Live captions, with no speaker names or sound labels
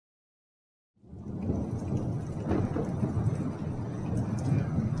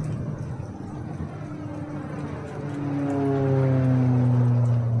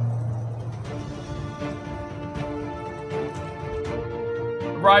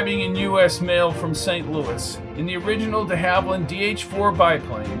arriving in U.S. mail from St. Louis in the original de Havilland DH-4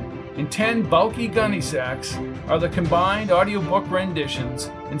 biplane and 10 bulky gunny sacks are the combined audiobook renditions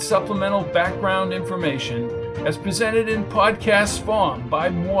and supplemental background information as presented in podcast form by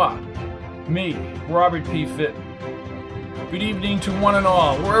me, Robert P. Fitton. Good evening to one and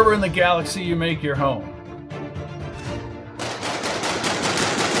all, wherever in the galaxy you make your home.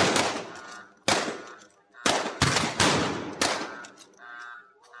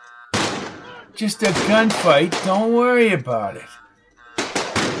 Just a gunfight, don't worry about it.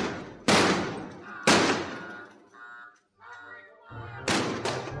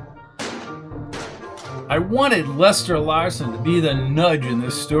 I wanted Lester Larsen to be the nudge in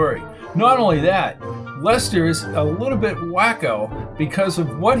this story. Not only that, Lester is a little bit wacko because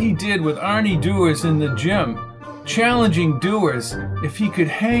of what he did with Arnie Dewars in the gym, challenging Dewars if he could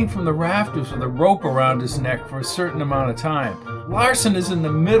hang from the rafters with a rope around his neck for a certain amount of time. Larsen is in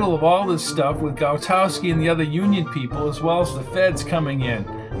the middle of all this stuff with Gautowski and the other union people, as well as the feds coming in.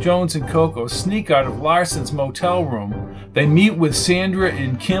 Jones and Cocoa sneak out of Larsen's motel room. They meet with Sandra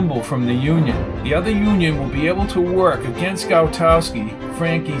and Kimball from the union. The other union will be able to work against Gautowski,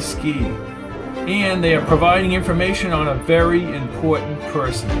 Frankie Ski. And they are providing information on a very important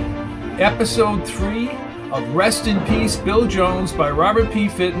person. Episode 3 of Rest in Peace, Bill Jones by Robert P.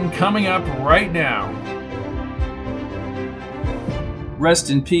 Fitton coming up right now.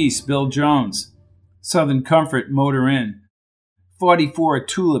 Rest in Peace, Bill Jones. Southern Comfort Motor Inn. 44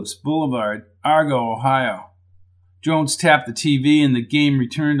 Tulips Boulevard, Argo, Ohio. Jones tapped the TV and the game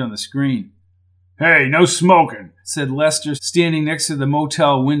returned on the screen. "Hey, no smoking," said Lester, standing next to the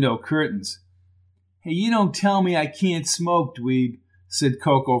motel window curtains. "Hey, you don't tell me I can't smoke, dweeb," said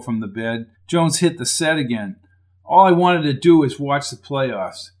Cocoa from the bed. Jones hit the set again. "All I wanted to do was watch the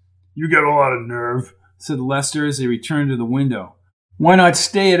playoffs." "You got a lot of nerve," said Lester as they returned to the window. "Why not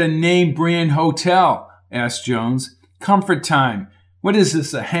stay at a name-brand hotel?" asked Jones. "Comfort time. What is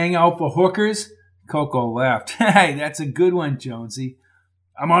this, a hangout for hookers?" Cocoa laughed. "Hey, that's a good one, Jonesy."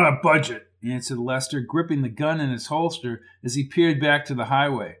 "I'm on a budget," answered Lester, gripping the gun in his holster as he peered back to the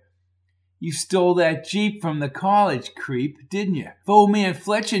highway. "You stole that Jeep from the college, creep, didn't you? If old man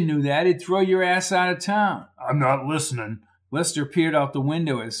Fletcher knew that, he'd throw your ass out of town." "I'm not listening." Lester peered out the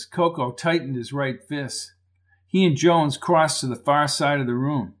window as Cocoa tightened his right fist. He and Jones crossed to the far side of the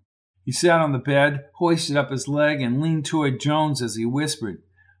room. He sat on the bed, hoisted up his leg, and leaned toward Jones as he whispered,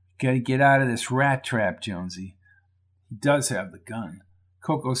 "Gotta get out of this rat trap, Jonesy." He does have the gun.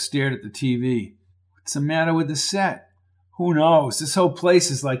 Cocoa stared at the TV. "What's the matter with the set?" "Who knows? This whole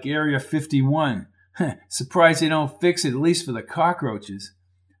place is like Area 51. Surprised they don't fix it, at least for the cockroaches."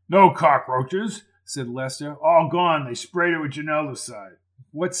 "No cockroaches," said Lester. "All gone. They sprayed it with Janellicide."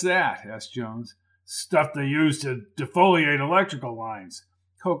 "What's that?" asked Jones. "Stuff they use to defoliate electrical lines."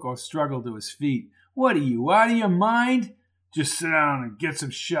 Cocoa struggled to his feet. "What are you, out of your mind?" "Just sit down and get some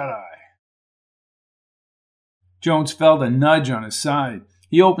shut-eye." Jones felt a nudge on his side.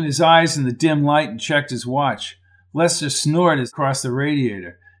 He opened his eyes in the dim light and checked his watch. Lester snored across the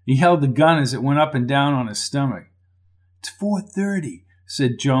radiator. He held the gun as it went up and down on his stomach. "It's 4:30,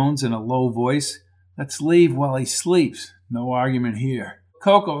 said Jones in a low voice. "Let's leave while he sleeps. No argument here."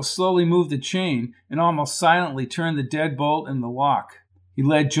 Cocoa slowly moved the chain and almost silently turned the deadbolt in the lock. He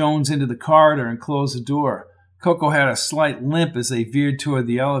led Jones into the corridor and closed the door. Cocoa had a slight limp as they veered toward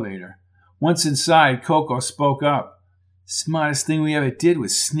the elevator. Once inside, Cocoa spoke up. "Smartest thing we ever did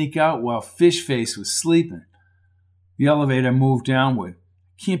was sneak out while Fishface was sleeping." The elevator moved downward.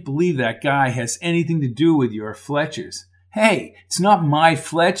 "Can't believe that guy has anything to do with your Fletchers." "Hey, it's not my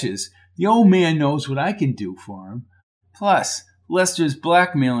Fletchers. The old man knows what I can do for him. Plus, Lester's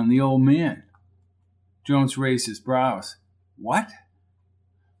blackmailing the old man." Jones raised his brows. "What?"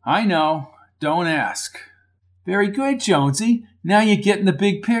 "I know. Don't ask." "Very good, Jonesy. Now you're getting the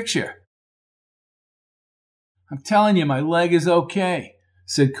big picture." "I'm telling you, my leg is okay,"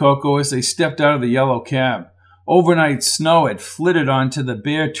 said Cocoa as they stepped out of the yellow cab. Overnight snow had flitted onto the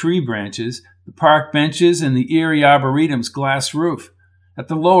bare tree branches, the park benches, and the eerie arboretum's glass roof. At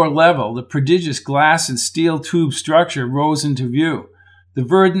the lower level, the prodigious glass and steel tube structure rose into view. The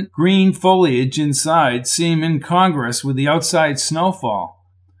verdant green foliage inside seemed incongruous with the outside snowfall.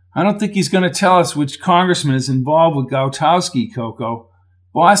 "I don't think he's going to tell us which congressman is involved with Gautowski, Cocoa.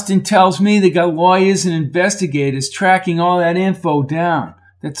 Boston tells me they got lawyers and investigators tracking all that info down.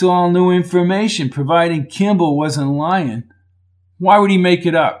 That's all new information, providing Kimball wasn't lying." "Why would he make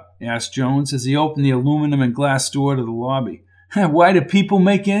it up?" asked Jones as he opened the aluminum and glass door to the lobby. "Why do people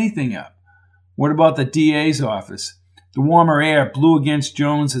make anything up?" "What about the DA's office?" The warmer air blew against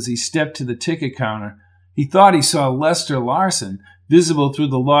Jones as he stepped to the ticket counter. He thought he saw Lester Larsen, visible through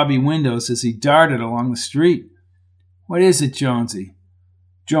the lobby windows as he darted along the street. "What is it, Jonesy?"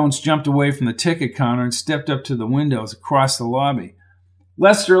 Jones jumped away from the ticket counter and stepped up to the windows across the lobby.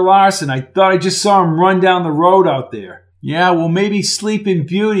 "Lester Larsen, I thought I just saw him run down the road out there." "Yeah, well, maybe Sleeping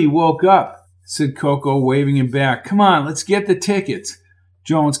Beauty woke up," said Cocoa, waving him back. "Come on, let's get the tickets."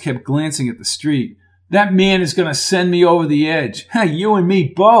 Jones kept glancing at the street. "That man is going to send me over the edge. You and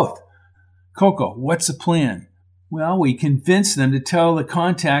me both." "Cocoa, what's the plan?" "Well, we convinced them to tell the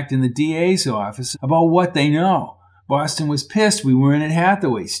contact in the DA's office about what they know. Boston was pissed we weren't at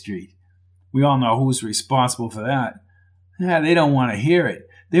Hathaway Street. We all know who's responsible for that. They don't want to hear it.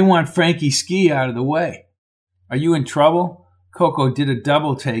 They want Frankie Ski out of the way." "Are you in trouble?" Cocoa did a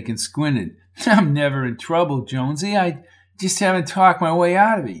double take and squinted. "I'm never in trouble, Jonesy. I just haven't talked my way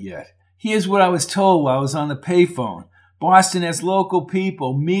out of it yet. Here's what I was told while I was on the payphone. Boston has local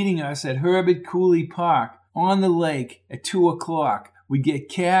people meeting us at Herbert Cooley Park on the lake at 2 o'clock. We get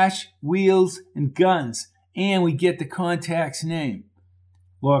cash, wheels, and guns, and we get the contact's name."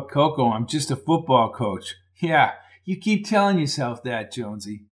 "Look, Cocoa, I'm just a football coach." "Yeah, you keep telling yourself that,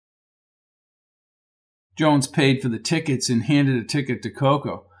 Jonesy." Jones paid for the tickets and handed a ticket to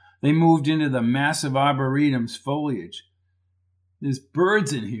Cocoa. They moved into the massive arboretum's foliage. "There's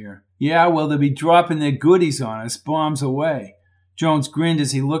birds in here." "Yeah, well, they'll be dropping their goodies on us, bombs away." Jones grinned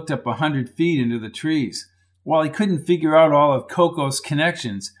as he looked up 100 feet into the trees. While he couldn't figure out all of Cocoa's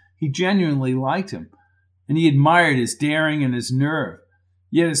connections, he genuinely liked him, and he admired his daring and his nerve.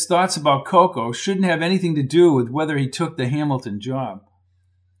 Yet his thoughts about Cocoa shouldn't have anything to do with whether he took the Hamilton job.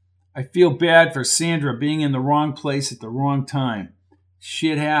 "I feel bad for Sandra being in the wrong place at the wrong time.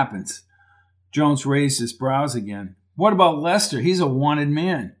 Shit happens." Jones raised his brows again. "What about Lester? He's a wanted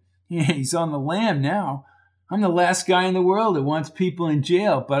man." "Yeah, he's on the lam now. I'm the last guy in the world that wants people in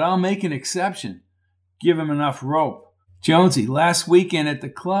jail, but I'll make an exception. Give him enough rope." "Jonesy, last weekend at the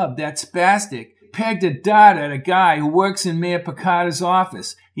club, that spastic pegged a dart at a guy who works in Mayor Picada's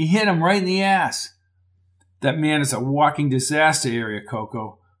office. He hit him right in the ass." "That man is a walking disaster area,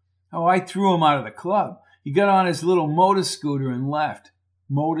 Cocoa." "Oh, I threw him out of the club. He got on his little motor scooter and left."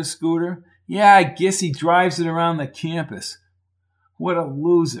 "Motor scooter?" "Yeah, I guess he drives it around the campus." "What a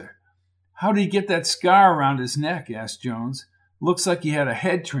loser." "How did he get that scar around his neck?" asked Jones. "Looks like he had a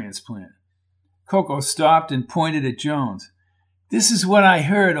head transplant." Cocoa stopped and pointed at Jones. "This is what I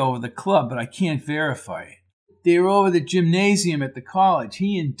heard over the club, but I can't verify it. They were over the gymnasium at the college,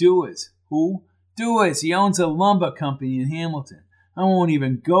 he and Dewars." "Who?" "Dewars. He owns a lumber company in Hamilton. I won't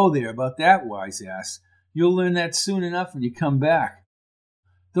even go there about that wise ass. You'll learn that soon enough when you come back."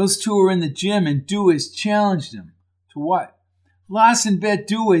 "Those two were in the gym and Dewars challenged him." "To what?" "Larsen bet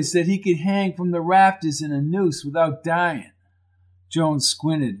Dewars that he could hang from the rafters in a noose without dying." Jones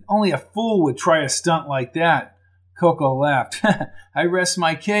squinted. "Only a fool would try a stunt like that." Cocoa laughed. "I rest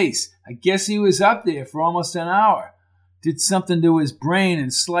my case. I guess he was up there for almost an hour. Did something to his brain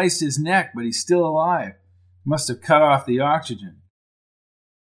and sliced his neck, but he's still alive. Must have cut off the oxygen."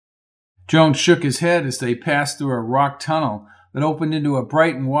 Jones shook his head as they passed through a rock tunnel that opened into a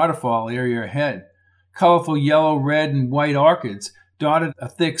Brighton waterfall area ahead. Colorful yellow, red, and white orchids dotted a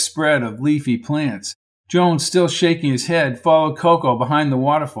thick spread of leafy plants. Jones, still shaking his head, followed Cocoa behind the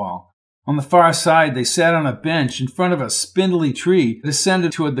waterfall. On the far side, they sat on a bench in front of a spindly tree that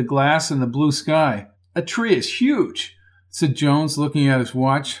ascended toward the glass and the blue sky. "A tree is huge," said Jones, looking at his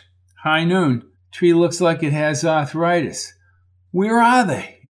watch. "High noon. Tree looks like it has arthritis." "Where are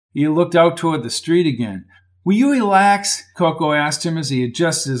they?" He looked out toward the street again. "Will you relax?" Cocoa asked him as he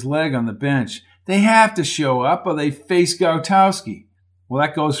adjusted his leg on the bench. "They have to show up or they face Gautowski." "Well,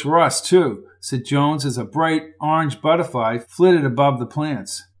 that goes for us, too," said Jones as a bright orange butterfly flitted above the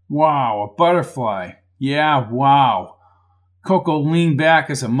plants. "Wow, a butterfly. Yeah, wow." Cocoa leaned back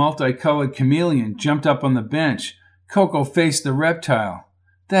as a multicolored chameleon jumped up on the bench. Cocoa faced the reptile.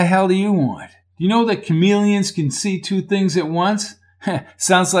 "The hell do you want?" "Do you know that chameleons can see two things at once?"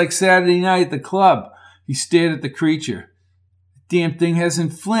 "Sounds like Saturday night at the club." He stared at the creature. "The damn thing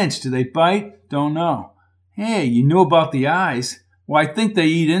hasn't flinched. Do they bite?" "Don't know." "Hey, you knew about the eyes." "Well, I think they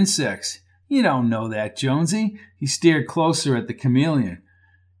eat insects." "You don't know that, Jonesy." He stared closer at the chameleon.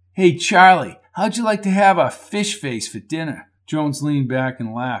 "Hey, Charlie, how'd you like to have a fish face for dinner?" Jones leaned back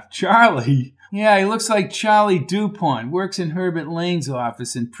and laughed. "Charlie?" "Yeah, he looks like Charlie DuPont, works in Herbert Lane's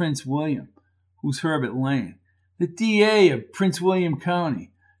office in Prince William." "Who's Herbert Lane?" "The DA of Prince William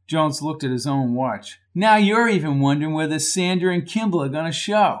County." Jones looked at his own watch. "Now you're even wondering whether Sandra and Kimball are going to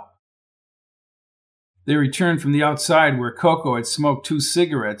show." They returned from the outside where Cocoa had smoked 2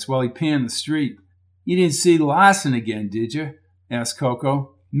 cigarettes while he panned the street. "You didn't see Larsen again, did you?" asked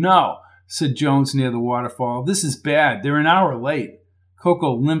Cocoa. "No," said Jones near the waterfall. "This is bad. They're an hour late."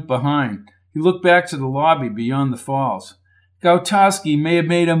 Cocoa limped behind. He looked back to the lobby beyond the falls. Gautowski may have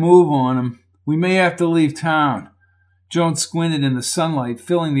made a move on him. We may have to leave town. Jones squinted in the sunlight,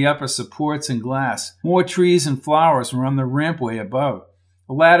 filling the upper supports and glass. More trees and flowers were on the rampway above.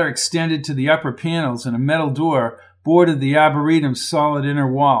 A ladder extended to the upper panels, and a metal door bordered the arboretum's solid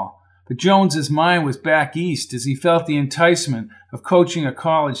inner wall. But Jones's mind was back east as he felt the enticement of coaching a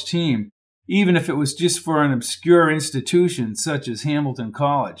college team, even if it was just for an obscure institution such as Hamilton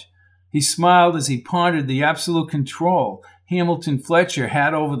College. He smiled as he pondered the absolute control Hamilton Fletcher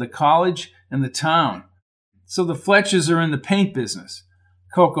had over the college and the town. So the Fletchers are in the paint business.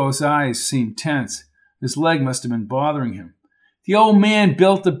 Coco's eyes seemed tense. His leg must have been bothering him. The old man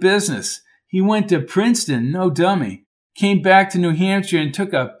built the business. He went to Princeton, no dummy. Came back to New Hampshire and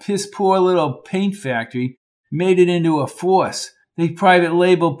took a piss-poor little paint factory, made it into a force. They private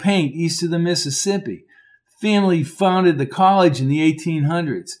label paint east of the Mississippi. The family founded the college in the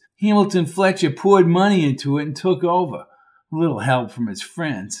 1800s. Hamilton Fletcher poured money into it and took over. A little help from his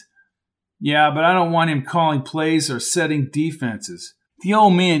friends. Yeah, but I don't want him calling plays or setting defenses. The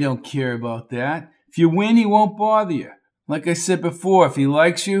old man don't care about that. If you win, he won't bother you. Like I said before, if he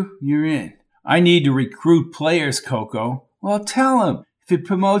likes you, you're in. I need to recruit players, Cocoa. Well, tell him. If it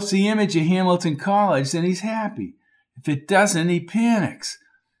promotes the image of Hamilton College, then he's happy. If it doesn't, he panics.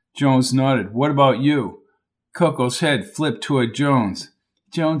 Jones nodded. What about you? Coco's head flipped toward Jones.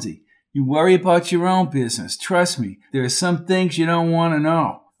 Jonesy, you worry about your own business. Trust me, there are some things you don't want to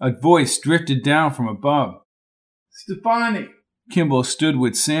know. A voice drifted down from above. Stefani! Kimball stood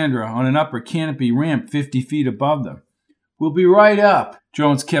with Sandra on an upper canopy ramp 50 feet above them. We'll be right up.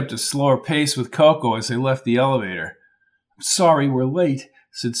 Jones kept a slower pace with Cocoa as they left the elevator. I'm sorry we're late,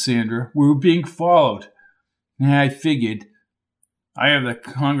 said Sandra. We were being followed. I figured. I have the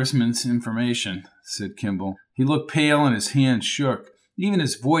congressman's information, said Kimball. He looked pale and his hands shook. Even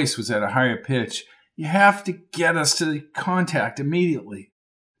his voice was at a higher pitch. You have to get us to the contact immediately.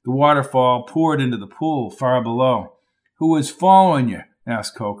 The waterfall poured into the pool far below. Who was following you?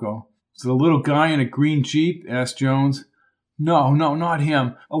 Asked Cocoa. Was it a little guy in a green Jeep? Asked Jones. No, not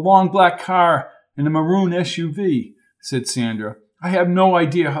him. A long black car and a maroon SUV, said Sandra. I have no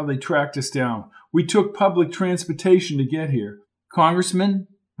idea how they tracked us down. We took public transportation to get here. Congressman,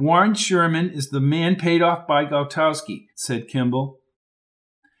 Warren Sherman is the man paid off by Gautowski, said Kimball.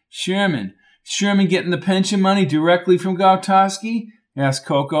 Sherman getting the pension money directly from Gautowski? Asked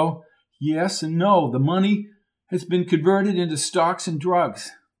Cocoa. Yes and no. The money has been converted into stocks and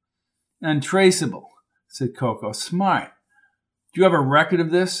drugs. Untraceable, said Cocoa. Smart. Do you have a record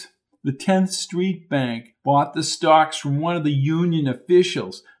of this? The 10th Street Bank bought the stocks from one of the union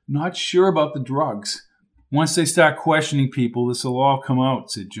officials. Not sure about the drugs. Once they start questioning people, this will all come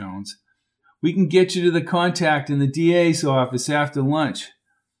out, said Jones. We can get you to the contact in the DA's office after lunch.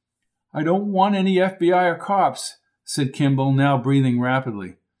 I don't want any FBI or cops, said Kimball, now breathing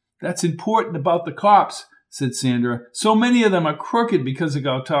rapidly. That's important about the cops, said Sandra. So many of them are crooked because of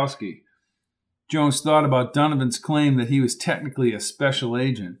Gautowski. Jones thought about Donovan's claim that he was technically a special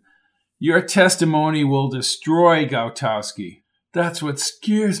agent. Your testimony will destroy Gautowski. That's what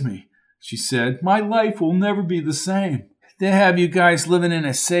scares me, she said. My life will never be the same. They have you guys living in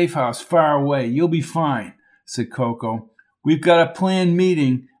a safe house far away. You'll be fine, said Cocoa. We've got a planned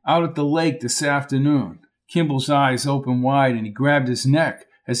meeting out at the lake this afternoon. Kimball's eyes opened wide and he grabbed his neck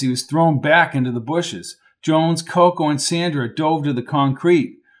as he was thrown back into the bushes. Jones, Cocoa, and Sandra dove to the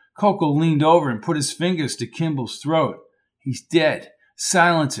concrete. Cocoa leaned over and put his fingers to Kimball's throat. He's dead.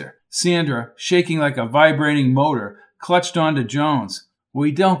 Silencer. Sandra, shaking like a vibrating motor, clutched onto Jones.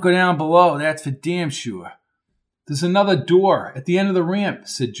 We don't go down below, that's for damn sure. There's another door at the end of the ramp,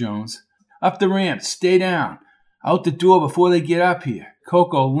 said Jones. Up the ramp, stay down. Out the door before they get up here.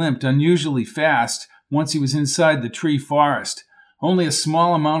 Cocoa limped unusually fast once he was inside the tree forest. Only a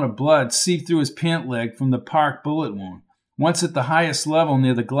small amount of blood seeped through his pant leg from the park bullet wound. Once at the highest level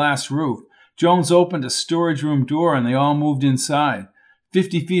near the glass roof, Jones opened a storage room door and they all moved inside.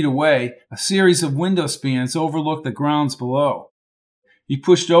 50 feet away, a series of window spans overlooked the grounds below. He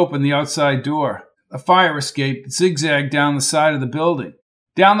pushed open the outside door. A fire escape zigzagged down the side of the building.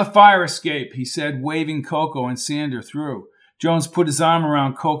 Down the fire escape, he said, waving Cocoa and Sandra through. Jones put his arm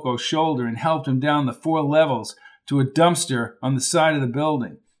around Coco's shoulder and helped him down the 4 levels to a dumpster on the side of the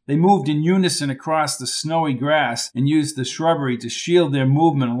building. They moved in unison across the snowy grass and used the shrubbery to shield their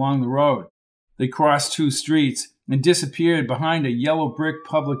movement along the road. They crossed 2 streets and disappeared behind a yellow brick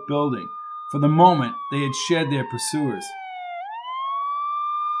public building. For the moment, they had shed their pursuers.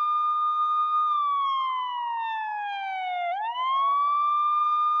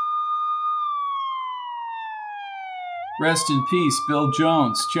 Rest in peace, Bill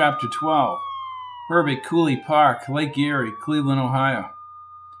Jones, Chapter 12. Herbert Cooley Park, Lake Erie, Cleveland, Ohio.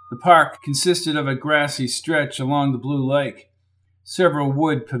 The park consisted of a grassy stretch along the Blue Lake. Several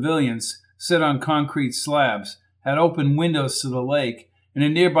wood pavilions, set on concrete slabs, had open windows to the lake and a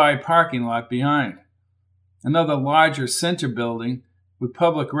nearby parking lot behind. Another larger center building, with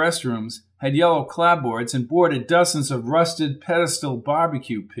public restrooms, had yellow clapboards and boarded dozens of rusted pedestal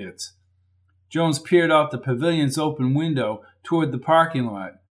barbecue pits. Jones peered out the pavilion's open window toward the parking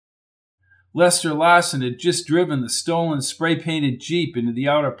lot. Lester Larsen had just driven the stolen spray-painted Jeep into the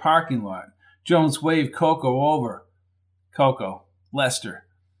outer parking lot. Jones waved Cocoa over. Cocoa, Lester.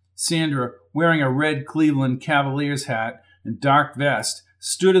 Sandra, wearing a red Cleveland Cavaliers hat and dark vest,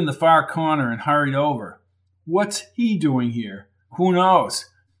 stood in the far corner and hurried over. What's he doing here? Who knows?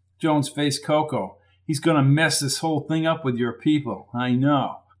 Jones faced Cocoa. He's going to mess this whole thing up with your people. I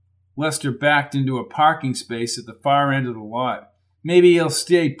know. Lester backed into a parking space at the far end of the lot. Maybe he'll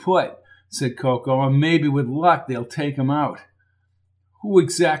stay put, said Cocoa, and maybe with luck they'll take him out. Who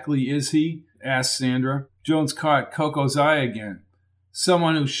exactly is he? Asked Sandra. Jones caught Cocoa's eye again.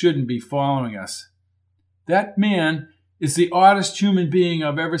 Someone who shouldn't be following us. That man is the oddest human being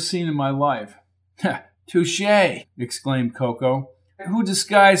I've ever seen in my life. Touché, exclaimed Cocoa. Who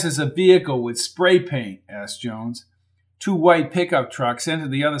disguises a vehicle with spray paint? Asked Jones. 2 white pickup trucks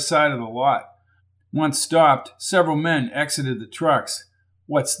entered the other side of the lot. Once stopped, several men exited the trucks.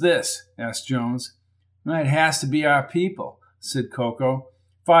 What's this? Asked Jones. It has to be our people, said Cocoa.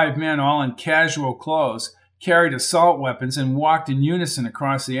 5 men, all in casual clothes, carried assault weapons and walked in unison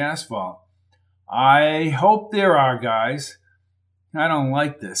across the asphalt. I hope they're our guys. I don't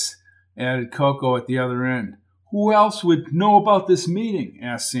like this, added Cocoa at the other end. Who else would know about this meeting?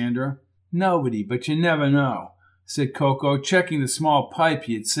 Asked Sandra. Nobody, but you never know, said Cocoa, checking the small pipe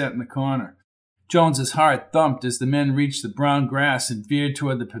he had set in the corner. Jones's heart thumped as the men reached the brown grass and veered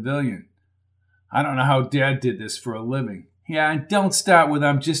toward the pavilion. I don't know how Dad did this for a living. Yeah, and don't start with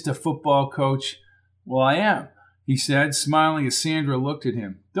I'm just a football coach. Well, I am, he said, smiling as Sandra looked at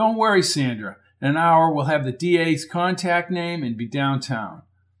him. Don't worry, Sandra. In an hour, we'll have the DA's contact name and be downtown.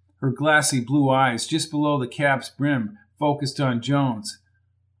 Her glassy blue eyes, just below the cap's brim, focused on Jones.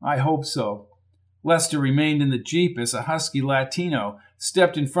 I hope so. Lester remained in the Jeep as a husky Latino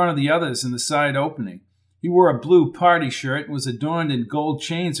stepped in front of the others in the side opening. He wore a blue party shirt and was adorned in gold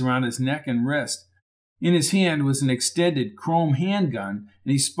chains around his neck and wrist. In his hand was an extended chrome handgun,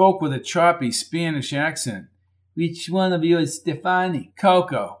 and he spoke with a choppy Spanish accent. Which one of you is Stefani?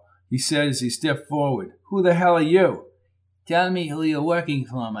 Cocoa, he said as he stepped forward. Who the hell are you? Tell me who you're working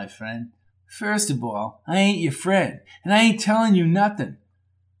for, my friend. First of all, I ain't your friend, and I ain't telling you nothing.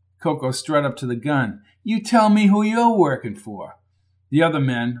 Cocoa strutted up to the gun. You tell me who you're working for. The other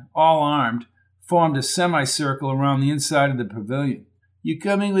men, all armed, formed a semicircle around the inside of the pavilion. You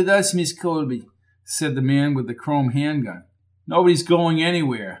coming with us, Miss Colby, said the man with the chrome handgun. Nobody's going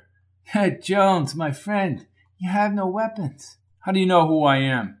anywhere. Jones, my friend, you have no weapons. How do you know who I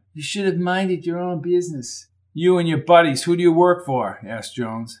am? You should have minded your own business. You and your buddies, who do you work for? Asked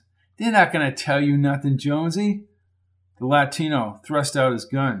Jones. They're not going to tell you nothing, Jonesy. The Latino thrust out his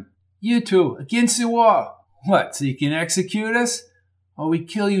gun. You two, against the wall. What, so you can execute us? Or we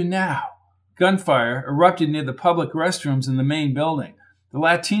kill you now. Gunfire erupted near the public restrooms in the main building. The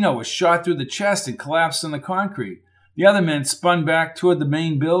Latino was shot through the chest and collapsed on the concrete. The other men spun back toward the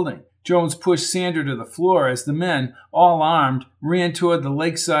main building. Jones pushed Sandra to the floor as the men, all armed, ran toward the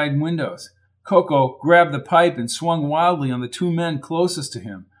lakeside windows. Cocoa grabbed the pipe and swung wildly on the 2 men closest to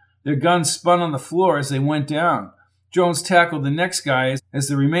him. Their guns spun on the floor as they went down. Jones tackled the next guy as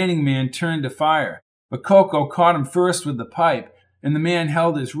the remaining man turned to fire. But Cocoa caught him first with the pipe, and the man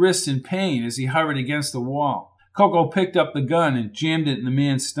held his wrist in pain as he hovered against the wall. Cocoa picked up the gun and jammed it in the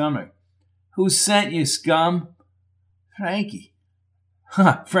man's stomach. Who sent you, scum? Frankie.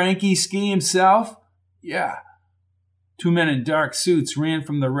 Huh, Frankie Ski himself? Yeah. 2 men in dark suits ran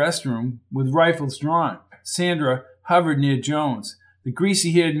from the restroom with rifles drawn. Sandra hovered near Jones. The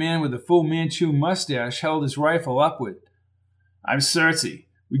greasy-haired man with the Fu Manchu mustache held his rifle upward. I'm Cersei.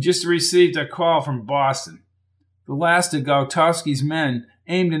 We just received a call from Boston. The last of Gautowski's men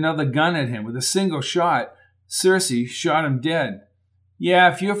aimed another gun at him with a single shot. Cersei shot him dead.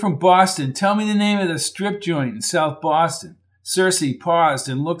 Yeah, if you're from Boston, tell me the name of the strip joint in South Boston. Cersei paused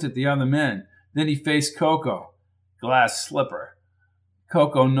and looked at the other men. Then he faced Cocoa. Glass slipper.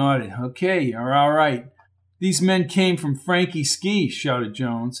 Cocoa nodded. Okay, you're all right. These men came from Frankie Ski, shouted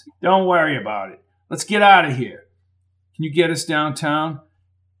Jones. Don't worry about it. Let's get out of here. Can you get us downtown?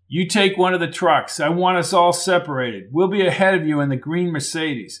 You take one of the trucks. I want us all separated. We'll be ahead of you in the green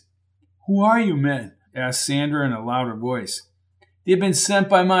Mercedes. Who are you men? asked Sandra in a louder voice. They've been sent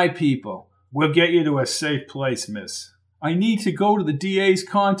by my people. We'll get you to a safe place, miss. I need to go to the DA's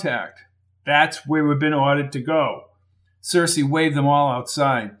contact. That's where we've been ordered to go. Cersei waved them all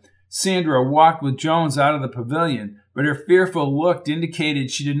outside. Sandra walked with Jones out of the pavilion, but her fearful look indicated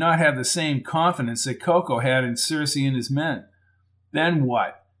she did not have the same confidence that Cocoa had in Cersei and his men. Then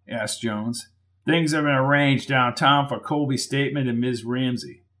what? Asked Jones. Things have been arranged downtown for Colby's statement and Ms.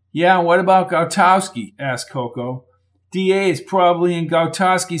 Ramsey. Yeah, what about Gautowski? Asked Cocoa. DA is probably in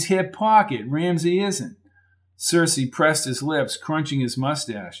Gautowski's hip pocket. Ramsey isn't. Cersei pressed his lips, crunching his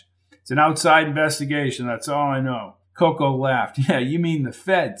mustache. It's an outside investigation, that's all I know. Cocoa laughed. Yeah, you mean the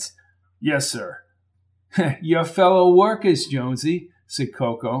feds? Yes, sir. Your fellow workers, Jonesy, said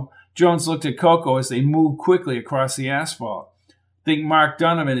Cocoa. Jones looked at Cocoa as they moved quickly across the asphalt. Think Mark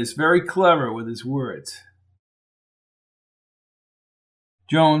Donovan is very clever with his words.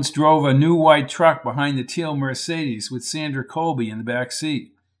 Jones drove a new white truck behind the teal Mercedes with Sandra Colby in the back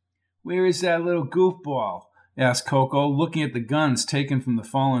seat. Where is that little goofball? Asked Cocoa, looking at the guns taken from the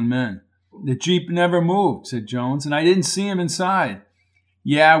fallen men. The Jeep never moved, said Jones, and I didn't see him inside.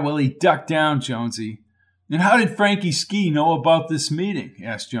 Yeah, well, he ducked down, Jonesy. And how did Frankie Ski know about this meeting?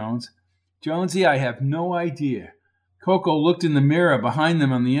 Asked Jones. Jonesy, I have no idea. Cocoa looked in the mirror behind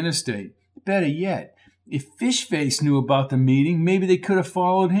them on the interstate. Better yet, if Fishface knew about the meeting, maybe they could have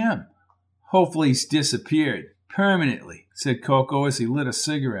followed him. Hopefully he's disappeared. Permanently, said Cocoa as he lit a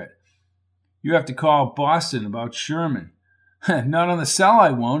cigarette. You have to call Boston about Sherman. Not on the cell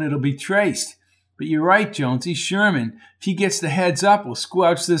I won't, it'll be traced. But you're right, Jonesy, Sherman, if he gets the heads up, will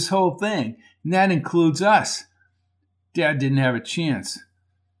squelch this whole thing, and that includes us. Dad didn't have a chance.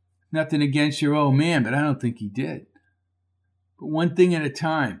 Nothing against your old man, but I don't think he did. But one thing at a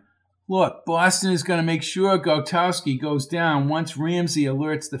time. Look, Boston is going to make sure Gautowski goes down once Ramsey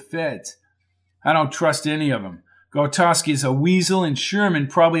alerts the feds. I don't trust any of them. Gautowski is a weasel, and Sherman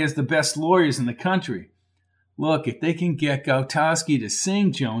probably has the best lawyers in the country. Look, if they can get Gautowski to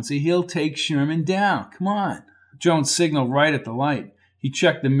sing, Jonesy, he'll take Sherman down. Come on. Jones signaled right at the light. He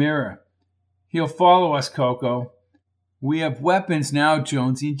checked the mirror. He'll follow us, Cocoa. We have weapons now,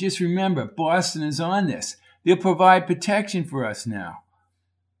 Jonesy, and just remember, Boston is on this. They'll provide protection for us now.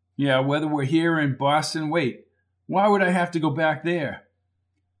 Yeah, whether we're here or in Boston, wait, why would I have to go back there?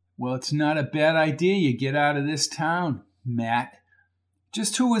 Well, it's not a bad idea you get out of this town, Matt.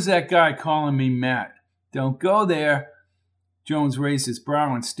 Just who was that guy calling me Matt? Don't go there. Jones raised his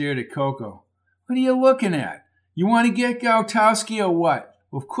brow and stared at Cocoa. What are you looking at? You want to get Gautowski or what?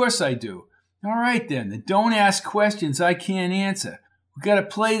 Well, of course I do. All right, then don't ask questions I can't answer. We've got to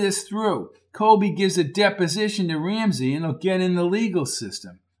play this through. Colby gives a deposition to Ramsey and he'll get in the legal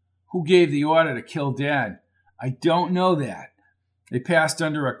system. Who gave the order to kill Dad? I don't know that. They passed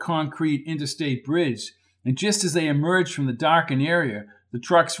under a concrete interstate bridge, and just as they emerged from the darkened area, the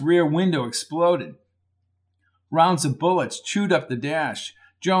truck's rear window exploded. Rounds of bullets chewed up the dash.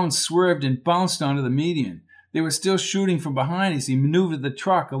 Jones swerved and bounced onto the median. They were still shooting from behind as he maneuvered the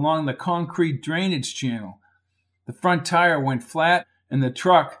truck along the concrete drainage channel. The front tire went flat, and the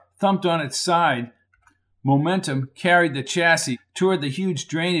truck thumped on its side. Momentum carried the chassis toward the huge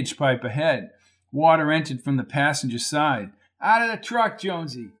drainage pipe ahead. Water entered from the passenger side. Out of the truck,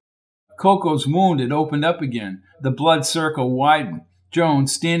 Jonesy! Cocoa's wound had opened up again. The blood circle widened.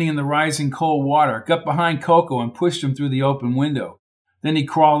 Jones, standing in the rising cold water, got behind Cocoa and pushed him through the open window. Then he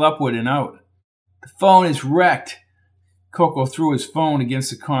crawled upward and out. The phone is wrecked. Cocoa threw his phone against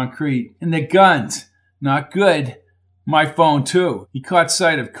the concrete. And the guns! Not good. My phone, too. He caught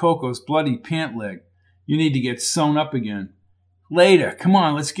sight of Cocoa's bloody pant leg. You need to get sewn up again. Later. Come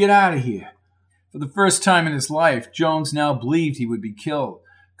on, let's get out of here. For the first time in his life, Jones now believed he would be killed.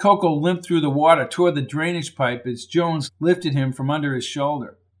 Cocoa limped through the water toward the drainage pipe as Jones lifted him from under his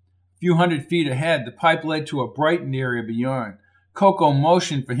shoulder. A few 100 feet ahead, the pipe led to a brightened area beyond. Cocoa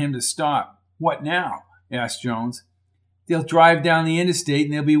motioned for him to stop. What now? Asked Jones. They'll drive down the interstate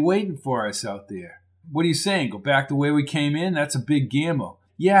and they'll be waiting for us out there. What are you saying? Go back the way we came in? That's a big gamble.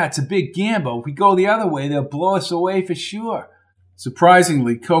 Yeah, it's a big gamble. If we go the other way, they'll blow us away for sure.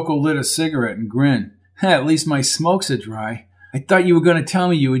 Surprisingly, Cocoa lit a cigarette and grinned. At least my smokes are dry. I thought you were going to tell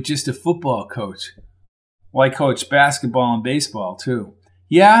me you were just a football coach. Well, I coach basketball and baseball, too.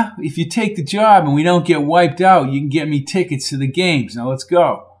 Yeah? If you take the job and we don't get wiped out, you can get me tickets to the games. Now let's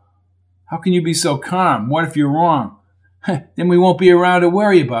go. How can you be so calm? What if you're wrong? Then we won't be around to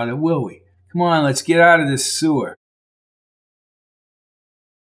worry about it, will we? Come on, let's get out of this sewer.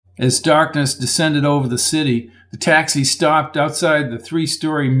 As darkness descended over the city, the taxi stopped outside the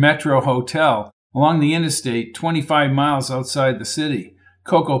 3-story Metro Hotel along the interstate 25 miles outside the city.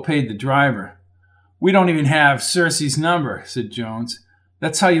 Cocoa paid the driver. We don't even have Cersei's number, said Jones.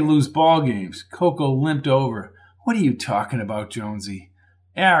 That's how you lose ball games. Cocoa limped over. What are you talking about, Jonesy?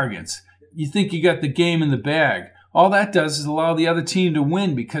 Arrogance. You think you got the game in the bag. All that does is allow the other team to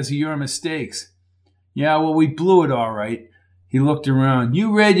win because of your mistakes. Yeah, well, we blew it all right. He looked around.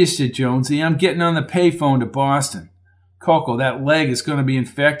 You registered, Jonesy. I'm getting on the payphone to Boston. Cocoa, that leg is going to be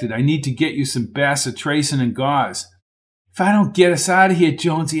infected. I need to get you some bacitracin and gauze. If I don't get us out of here,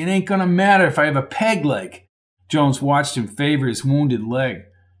 Jonesy, it ain't going to matter if I have a peg leg. Jones watched him favor his wounded leg.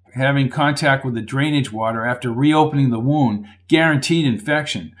 Having contact with the drainage water after reopening the wound guaranteed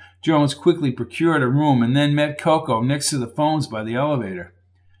infection. Jones quickly procured a room and then met Cocoa next to the phones by the elevator.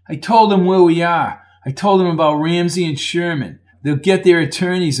 I told him where we are. I told him about Ramsey and Sherman. They'll get their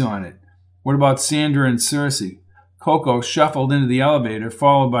attorneys on it. What about Sandra and Cersei? Cocoa shuffled into the elevator,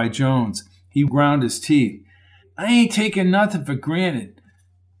 followed by Jones. He ground his teeth. I ain't taking nothing for granted.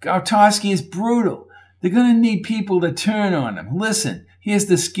 Gautowski is brutal. They're going to need people to turn on him. Listen, here's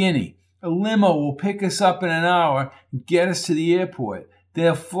the skinny. A limo will pick us up in an hour and get us to the airport.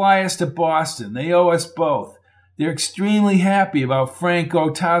 They'll fly us to Boston. They owe us both. They're extremely happy about Frank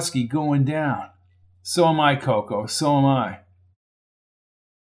Gautowski going down. So am I, Cocoa. So am I.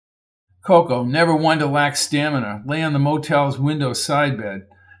 Cocoa, never one to lack stamina, lay on the motel's window side bed.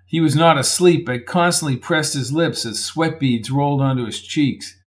 He was not asleep, but constantly pressed his lips as sweat beads rolled onto his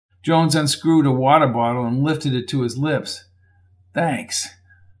cheeks. Jones unscrewed a water bottle and lifted it to his lips. Thanks.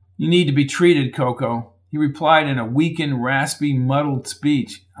 You need to be treated, Cocoa. He replied in a weakened, raspy, muddled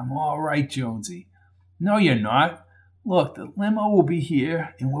speech. I'm all right, Jonesy. No, you're not. Look, the limo will be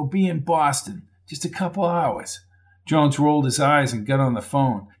here, and we'll be in Boston. Just a couple hours. Jones rolled his eyes and got on the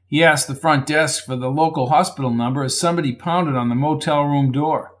phone. He asked the front desk for the local hospital number as somebody pounded on the motel room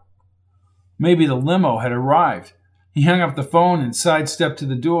door. Maybe the limo had arrived. He hung up the phone and sidestepped to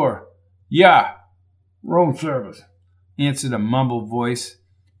the door. Yeah, room service, answered a mumbled voice.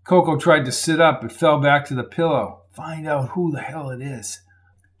 Cocoa tried to sit up but fell back to the pillow. Find out who the hell it is.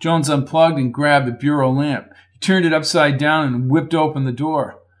 Jones unplugged and grabbed a bureau lamp. He turned it upside down and whipped open the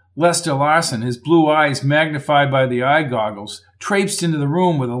door. Lester Larsen, his blue eyes magnified by the eye goggles, traipsed into the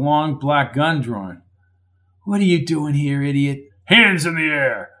room with a long black gun drawn. What are you doing here, idiot? Hands in the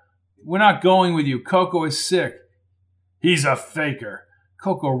air. We're not going with you. Cocoa is sick. He's a faker.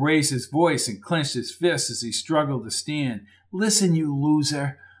 Cocoa raised his voice and clenched his fists as he struggled to stand. Listen, you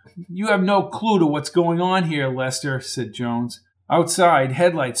loser. You have no clue to what's going on here, Lester, said Jones. Outside,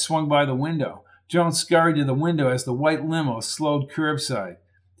 headlights swung by the window. Jones scurried to the window as the white limo slowed curbside.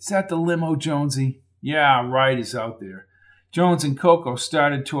 Is that the limo, Jonesy? Yeah, right is out there. Jones and Cocoa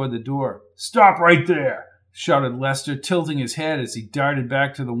started toward the door. Stop right there, shouted Lester, tilting his head as he darted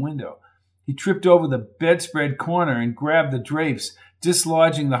back to the window. He tripped over the bedspread corner and grabbed the drapes,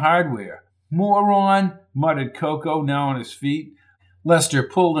 dislodging the hardware. Moron, muttered Cocoa, now on his feet. Lester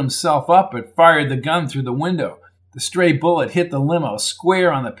pulled himself up but fired the gun through the window. The stray bullet hit the limo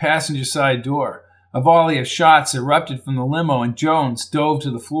square on the passenger side door. A volley of shots erupted from the limo and Jones dove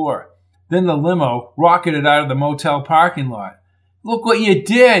to the floor. Then the limo rocketed out of the motel parking lot. Look what you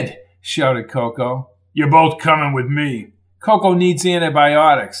did, shouted Cocoa. You're both coming with me. Cocoa needs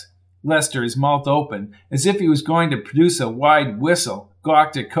antibiotics. Lester, his mouth open, as if he was going to produce a wide whistle,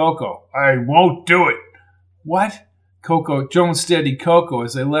 gawked at Cocoa. I won't do it. What? Jones steadied Cocoa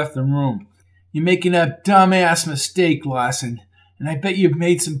as they left the room. You're making a dumbass mistake, Larsen, and I bet you've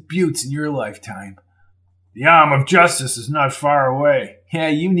made some buttes in your lifetime. The arm of justice is not far away. Yeah,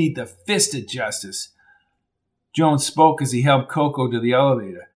 you need the fist of justice. Jones spoke as he helped Cocoa to the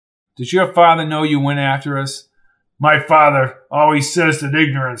elevator. Does your father know you went after us? My father always says that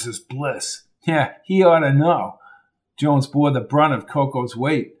ignorance is bliss. Yeah, he ought to know. Jones bore the brunt of Cocoa's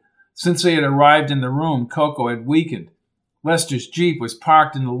weight. Since they had arrived in the room, Cocoa had weakened. Lester's Jeep was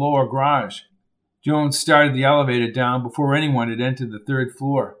parked in the lower garage. Jones started the elevator down before anyone had entered the third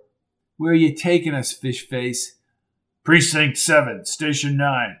floor. Where are you taking us, fish face? Precinct 7, Station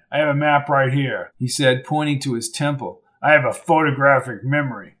 9. I have a map right here, he said, pointing to his temple. I have a photographic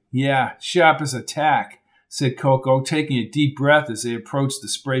memory. Yeah, sharp as a tack, said Cocoa, taking a deep breath as they approached the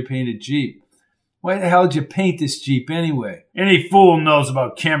spray-painted Jeep. Why the hell did you paint this Jeep anyway? Any fool knows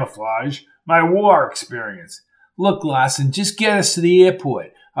about camouflage. My war experience. Look, Larsen, just get us to the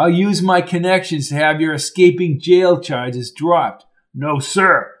airport. I'll use my connections to have your escaping jail charges dropped. No,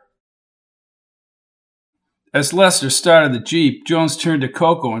 sir. As Lester started the Jeep, Jones turned to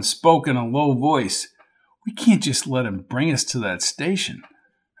Cocoa and spoke in a low voice. We can't just let him bring us to that station.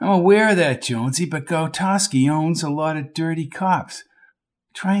 I'm aware of that, Jonesy, but Gautowski owns a lot of dirty cops.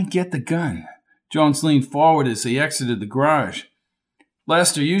 Try and get the gun. Jones leaned forward as they exited the garage.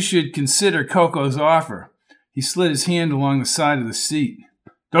 Lester, you should consider Coco's offer. He slid his hand along the side of the seat.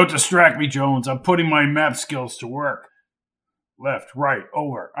 Don't distract me, Jones. I'm putting my map skills to work. Left, right,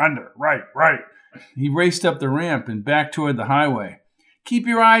 over, under, right, right. He raced up the ramp and back toward the highway. Keep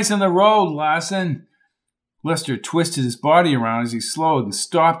your eyes on the road, Larsen. Lester twisted his body around as he slowed and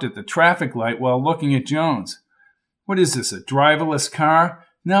stopped at the traffic light while looking at Jones. What is this, a driverless car?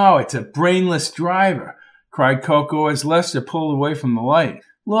 No, it's a brainless driver, cried Cocoa as Lester pulled away from the light.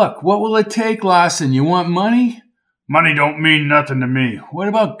 Look, what will it take, Larsen? You want money? Money don't mean nothing to me. What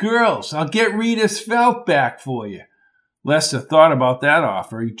about girls? I'll get Rita's felt back for you. Lester thought about that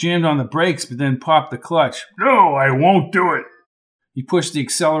offer. He jammed on the brakes but then popped the clutch. No, I won't do it. He pushed the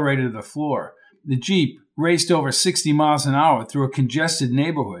accelerator to the floor. The Jeep raced over 60 miles an hour through a congested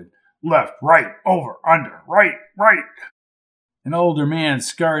neighborhood. Left, right, over, under, right, right. An older man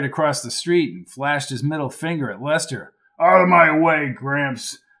scurried across the street and flashed his middle finger at Lester. Out of my way,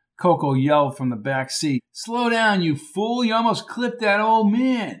 Gramps. Cocoa yelled from the back seat. Slow down, you fool. You almost clipped that old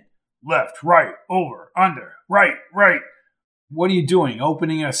man. Left, right, over, under, right, right. What are you doing,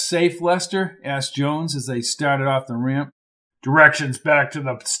 opening a safe, Lester? Asked Jones as they started off the ramp. Directions back to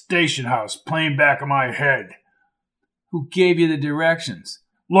the station house, plain back of my head. Who gave you the directions?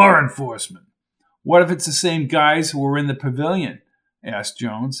 Law enforcement. What if it's the same guys who were in the pavilion? Asked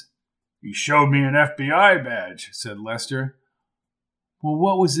Jones. He showed me an FBI badge, said Lester. Well,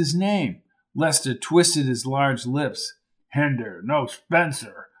 what was his name? Lester twisted his large lips. Hender, no,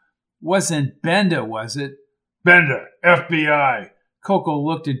 Spencer. Wasn't Bender, was it? Bender, FBI. Cocoa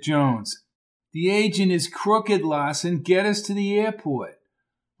looked at Jones. The agent is crooked, Larsen. Get us to the airport.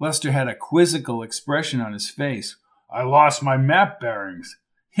 Lester had a quizzical expression on his face. I lost my map bearings.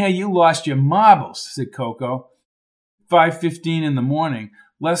 Yeah, you lost your marbles, said Cocoa. 5:15 in the morning,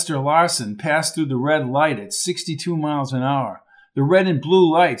 Lester Larsen passed through the red light at 62 miles an hour. The red and blue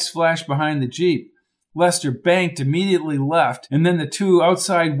lights flashed behind the Jeep. Lester banked immediately left, and then the two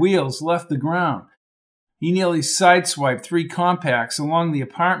outside wheels left the ground. He nearly sideswiped 3 compacts along the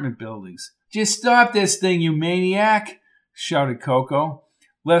apartment buildings. Just stop this thing, you maniac, shouted Cocoa.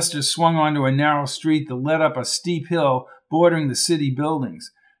 Lester swung onto a narrow street that led up a steep hill bordering the city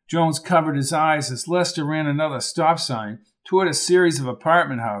buildings. Jones covered his eyes as Lester ran another stop sign toward a series of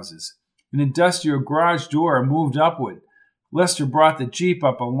apartment houses. An industrial garage door moved upward. Lester brought the Jeep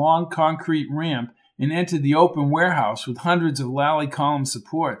up a long concrete ramp and entered the open warehouse with hundreds of lally column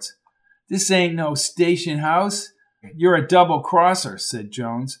supports. This ain't no station house. You're a double-crosser, said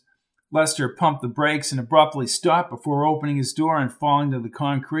Jones. Lester pumped the brakes and abruptly stopped before opening his door and falling to the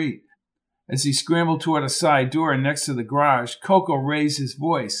concrete. As he scrambled toward a side door next to the garage, Cocoa raised his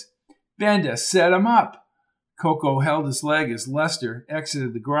voice. Bender, set him up. Cocoa held his leg as Lester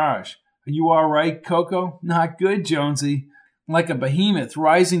exited the garage. Are you all right, Cocoa? Not good, Jonesy. Like a behemoth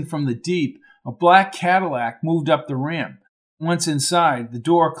rising from the deep, a black Cadillac moved up the ramp. Once inside, the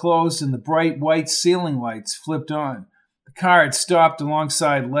door closed and the bright white ceiling lights flipped on. The car had stopped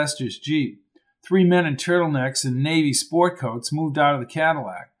alongside Lester's Jeep. 3 men in turtlenecks and navy sport coats moved out of the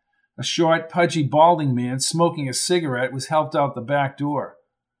Cadillac. A short, pudgy, balding man smoking a cigarette was helped out the back door.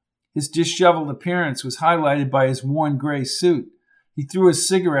 His disheveled appearance was highlighted by his worn gray suit. He threw his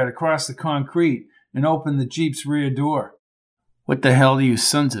cigarette across the concrete and opened the Jeep's rear door. What the hell do you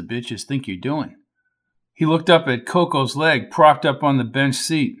sons of bitches think you're doing? He looked up at Coco's leg propped up on the bench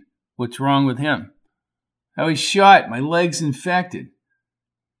seat. What's wrong with him? I was shot. My leg's infected.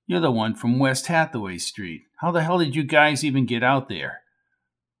 You're the one from West Hathaway Street. How the hell did you guys even get out there?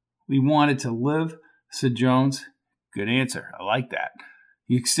 We wanted to live, said Jones. Good answer. I like that.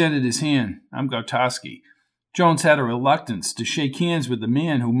 He extended his hand. I'm Gautowski. Jones had a reluctance to shake hands with the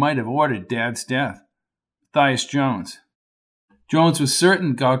man who might have ordered Dad's death. Matthias Jones. Jones was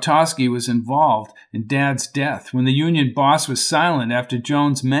certain Gautowski was involved in Dad's death when the union boss was silent after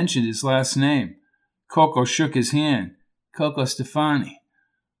Jones mentioned his last name. Cocoa shook his hand. Cocoa Stefani.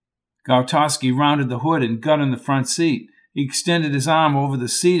 Gautowski rounded the hood and got in the front seat. He extended his arm over the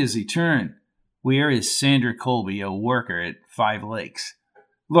seat as he turned. Where is Sandra Colby, a worker at 5 Lakes?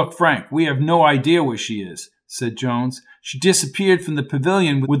 Look, Frank, we have no idea where she is, said Jones. She disappeared from the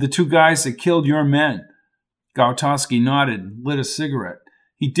pavilion with the 2 guys that killed your men. Gautowski nodded and lit a cigarette.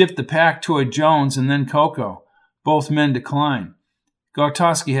 He dipped the pack toward Jones and then Cocoa. Both men declined.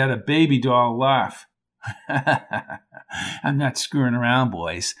 Gautowski had a baby doll laugh. I'm not screwing around,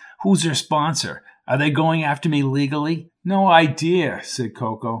 boys. Who's their sponsor? Are they going after me legally? No idea, said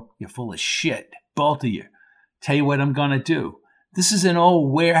Cocoa. You're full of shit, both of you. Tell you what I'm going to do. This is an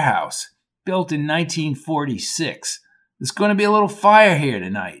old warehouse, built in 1946. There's going to be a little fire here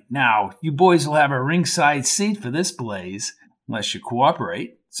tonight. Now, you boys will have a ringside seat for this blaze. unless you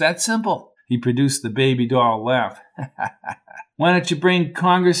cooperate. It's that simple. He produced the baby doll laugh. Why don't you bring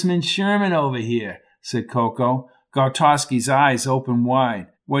Congressman Sherman over here? Said Cocoa. Gautowski's eyes opened wide.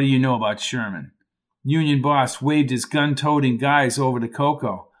 What do you know about Sherman? Union boss waved his gun-toting guys over to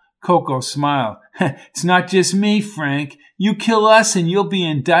Cocoa. Cocoa smiled. It's not just me, Frank. You kill us and you'll be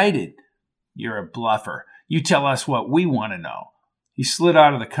indicted. You're a bluffer. You tell us what we want to know. He slid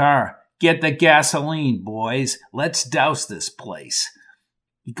out of the car. Get the gasoline, boys. Let's douse this place.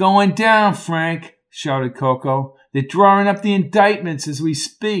 You're going down, Frank, shouted Cocoa. They're drawing up the indictments as we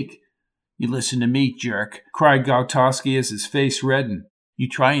speak. You listen to me, jerk, cried Gautowski as his face reddened. You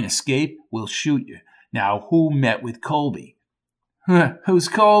try and escape, we'll shoot you. Now, who met with Colby? Who's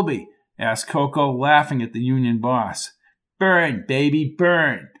Colby? Asked Cocoa, laughing at the union boss. Burn, baby,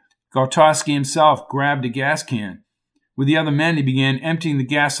 burn. Gautowski himself grabbed a gas can. With the other men, he began emptying the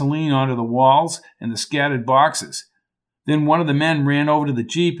gasoline onto the walls and the scattered boxes. Then one of the men ran over to the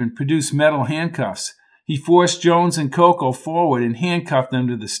Jeep and produced metal handcuffs. He forced Jones and Cocoa forward and handcuffed them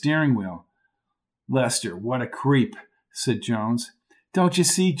to the steering wheel. Lester, what a creep, said Jones. Don't you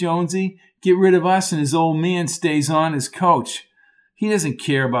see, Jonesy? Get rid of us and his old man stays on as coach. He doesn't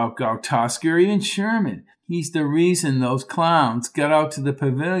care about Gautowski or even Sherman. He's the reason those clowns got out to the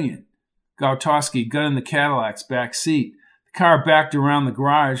pavilion. Gautowski got in the Cadillac's back seat. The car backed around the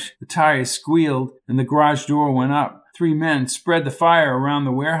garage, the tires squealed, and the garage door went up. 3 men spread the fire around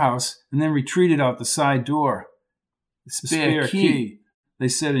the warehouse and then retreated out the side door. The spare key, they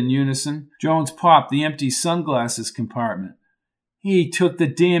said in unison. Jones popped the empty sunglasses compartment. He took the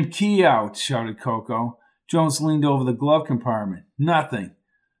damn key out, shouted Cocoa. Jones leaned over the glove compartment. Nothing.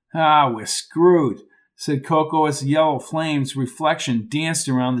 We're screwed, said Cocoa as the yellow flame's reflection danced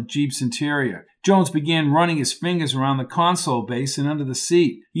around the Jeep's interior. Jones began running his fingers around the console base and under the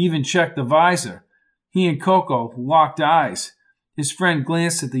seat. He even checked the visor. He and Cocoa locked eyes. His friend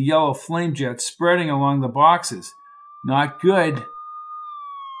glanced at the yellow flame jets spreading along the boxes. Not good.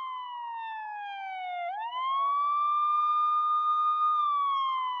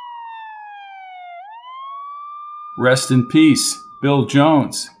 Rest in peace, Bill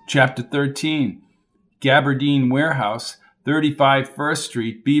Jones. Chapter 13. Gabardine Warehouse, 35 First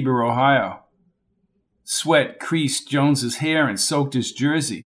Street, Bieber, Ohio. Sweat creased Jones's hair and soaked his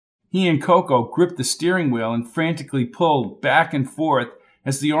jersey. He and Cocoa gripped the steering wheel and frantically pulled back and forth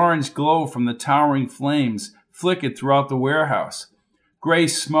as the orange glow from the towering flames flickered throughout the warehouse. Gray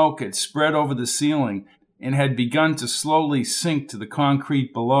smoke had spread over the ceiling and had begun to slowly sink to the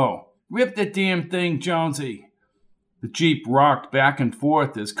concrete below. Rip the damn thing, Jonesy! The Jeep rocked back and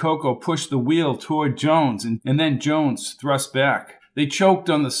forth as Cocoa pushed the wheel toward Jones, and then Jones thrust back. They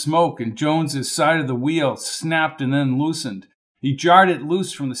choked on the smoke, and Jones's side of the wheel snapped and then loosened. He jarred it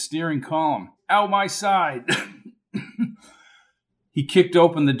loose from the steering column. Out my side! He kicked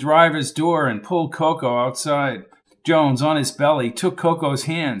open the driver's door and pulled Cocoa outside. Jones, on his belly, took Cocoa's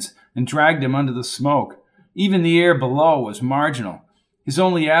hands and dragged him under the smoke. Even the air below was marginal. His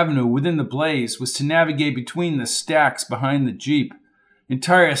only avenue within the blaze was to navigate between the stacks behind the Jeep.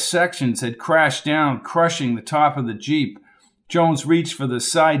 Entire sections had crashed down, crushing the top of the Jeep. Jones reached for the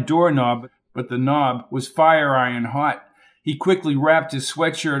side doorknob, but the knob was fire iron hot. He quickly wrapped his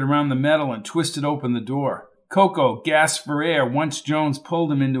sweatshirt around the metal and twisted open the door. Cocoa gasped for air once Jones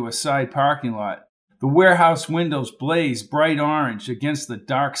pulled him into a side parking lot. The warehouse windows blazed bright orange against the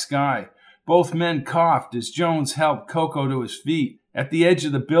dark sky. Both men coughed as Jones helped Cocoa to his feet. At the edge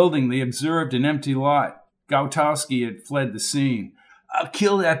of the building, they observed an empty lot. Gautowski had fled the scene. I'll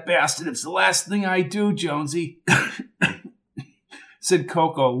kill that bastard if it's the last thing I do, Jonesy, said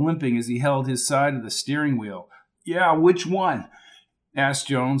Cocoa, limping as he held his side of the steering wheel. Yeah, which one? Asked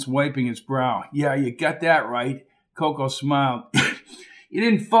Jones, wiping his brow. Yeah, you got that right. Cocoa smiled. You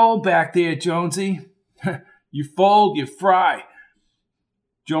didn't fold back there, Jonesy. You fold, you fry.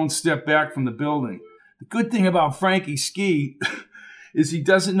 Jones stepped back from the building. The good thing about Frankie Ski is he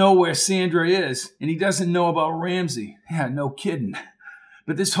doesn't know where Sandra is, and he doesn't know about Ramsey. Yeah, no kidding.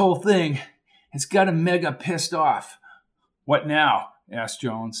 But this whole thing has got him mega pissed off. What now? Asked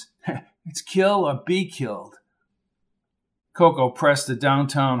Jones. It's kill or be killed. Cocoa pressed the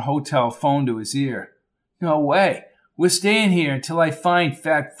downtown hotel phone to his ear. No way. We're staying here until I find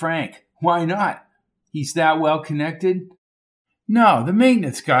Fat Frank. Why not? He's that well connected? No, the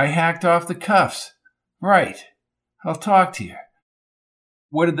maintenance guy hacked off the cuffs. Right. I'll talk to you.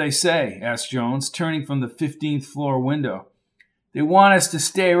 What did they say? Asked Jones, turning from the 15th floor window. They want us to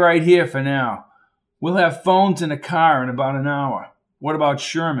stay right here for now. We'll have phones in a car in about an hour. What about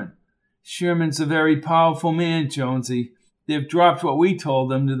Sherman? Sherman's a very powerful man, Jonesy. They've dropped what we told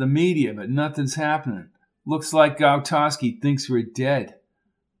them to the media, but nothing's happening. Looks like Gautowski thinks we're dead.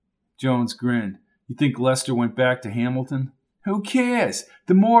 Jones grinned. You think Lester went back to Hamilton? Who cares?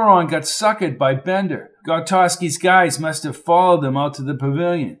 The moron got suckered by Bender. Gautowski's guys must have followed them out to the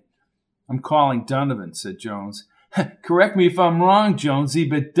pavilion. I'm calling Donovan, said Jones. Correct me if I'm wrong, Jonesy,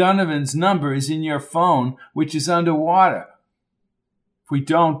 but Donovan's number is in your phone, which is underwater. If we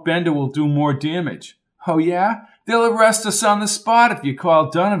don't, Bender will do more damage. Oh, yeah? They'll arrest us on the spot if you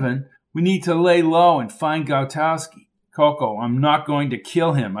call Donovan. We need to lay low and find Gautowski. Coco, I'm not going to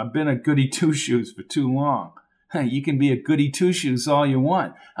kill him. I've been a goody two-shoes for too long. You can be a goody two-shoes all you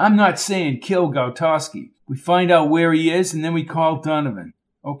want. I'm not saying kill Gautowski. We find out where he is, and then we call Donovan.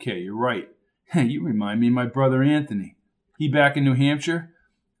 Okay, you're right. You remind me of my brother Anthony. He back in New Hampshire?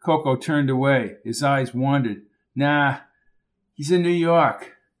 Coco turned away. His eyes wandered. Nah, he's in New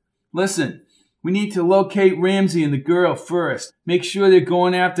York. Listen, we need to locate Ramsey and the girl first. Make sure they're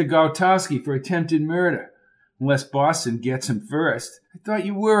going after Gautowski for attempted murder. Unless Boston gets him first. I thought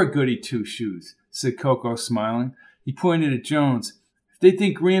you were a goody two-shoes, said Coco, smiling. He pointed at Jones. If they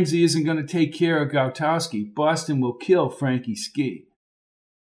think Ramsey isn't going to take care of Gautowski, Boston will kill Frankie Ski.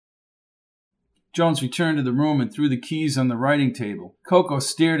 Jones returned to the room and threw the keys on the writing table. Coco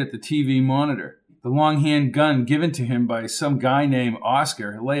stared at the TV monitor. The long-hand gun given to him by some guy named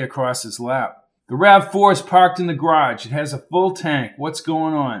Oscar lay across his lap. The RAV4 is parked in the garage. It has a full tank. What's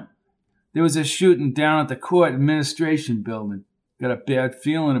going on? There was a shooting down at the court administration building. Got a bad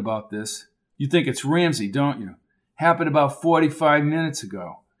feeling about this. You think it's Ramsey, don't you? Happened about 45 minutes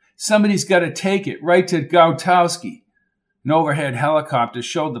ago. Somebody's got to take it right to Gautowski. An overhead helicopter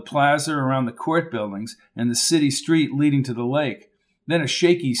showed the plaza around the court buildings and the city street leading to the lake. Then a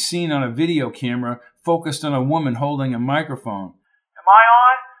shaky scene on a video camera focused on a woman holding a microphone. Am I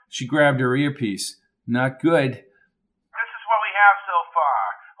on? She grabbed her earpiece. Not good. This is what we have so far.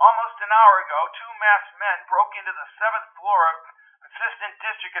 Almost an hour ago, two masked men broke into the 7th floor of Assistant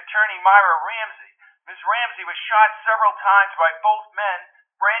District Attorney Myra Ramsey. Ms. Ramsey was shot several times by both men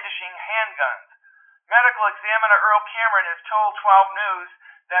brandishing handguns. Medical examiner Earl Cameron has told 12 News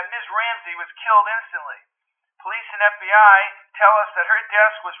that Ms. Ramsey was killed instantly. Police and FBI tell us that her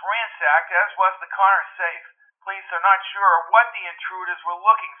desk was ransacked, as was the Connor safe. Police are not sure what the intruders were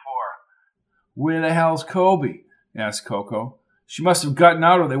looking for. Where the hell's Colby? Asked Coco. She must have gotten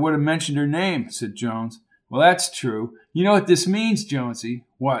out or they would have mentioned her name, said Jones. Well, that's true. You know what this means, Jonesy?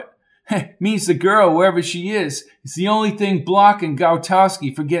 What? Means the girl, wherever she is the only thing blocking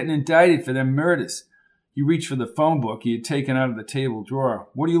Gautowski from getting indicted for them murders. He reached for the phone book he had taken out of the table drawer.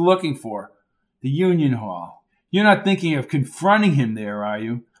 What are you looking for? The Union Hall. You're not thinking of confronting him there, are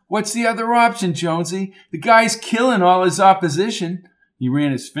you? What's the other option, Jonesy? The guy's killing all his opposition. He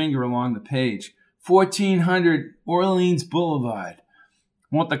ran his finger along the page. 1400 Orleans Boulevard.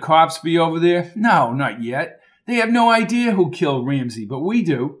 Won't the cops be over there? No, not yet. They have no idea who killed Ramsey, but we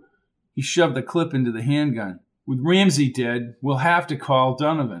do. He shoved the clip into the handgun. With Ramsey dead, we'll have to call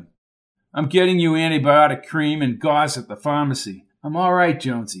Donovan. I'm getting you antibiotic cream and gauze at the pharmacy. I'm all right,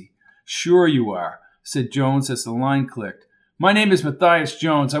 Jonesy. Sure you are, said Jones as the line clicked. My name is Matthias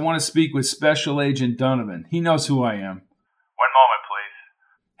Jones. I want to speak with Special Agent Donovan. He knows who I am. 1 moment, please.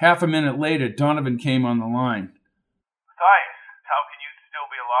 Half a minute later, Donovan came on the line. Matthias, how can you still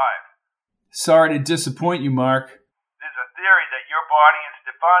be alive? Sorry to disappoint you, Mark. There's a theory that your body and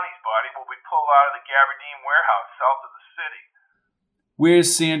Stefani's body will be pulled out of the Gabardine warehouse south of the city.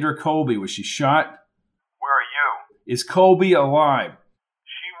 Where's Sandra Colby? Was she shot? Where are you? Is Colby alive?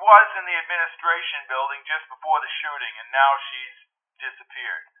 She was in the administration building just before the shooting, and now she's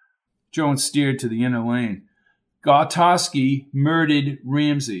disappeared. Jones steered to the inner lane. Gautowski murdered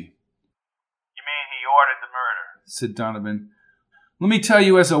Ramsey. You mean he ordered the murder? Said Donovan. Let me tell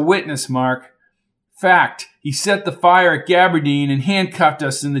you as a witness, Mark. Fact. He set the fire at Gabardine and handcuffed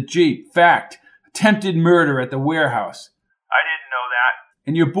us in the Jeep. Fact. Attempted murder at the warehouse. I didn't know that.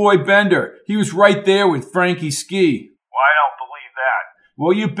 And your boy Bender. He was right there with Frankie Ski. Well, I don't believe that.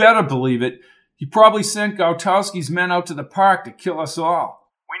 Well, you better believe it. He probably sent Gautowski's men out to the park to kill us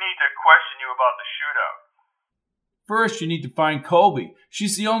all. We need to question you about the shootout. First, you need to find Colby.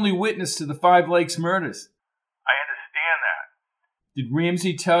 She's the only witness to the Five Lakes murders. I understand that. Did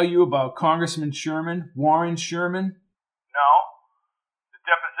Ramsey tell you about Congressman Sherman, Warren Sherman? No. The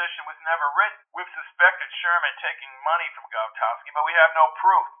deposition was never written. We've suspected Sherman taking money from Gautowski, but we have no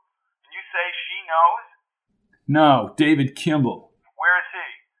proof. And you say she knows? No, David Kimball. Where is he?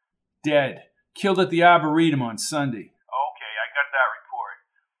 Dead. Killed at the Arboretum on Sunday. Okay, I got that report.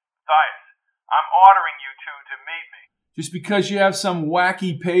 Matthias, I'm ordering you two to meet me. Just because you have some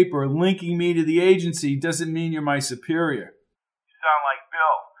wacky paper linking me to the agency doesn't mean you're my superior. You sound like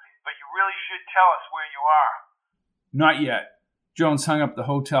Bill, but you really should tell us where you are. Not yet. Jones hung up the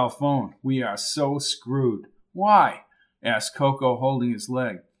hotel phone. We are so screwed. Why? Asked Cocoa, holding his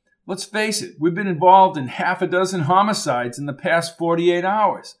leg. Let's face it, we've been involved in half a dozen homicides in the past 48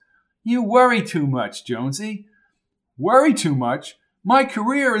 hours. You worry too much, Jonesy. Worry too much? My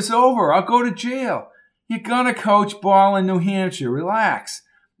career is over. I'll go to jail. You're gonna coach ball in New Hampshire. Relax.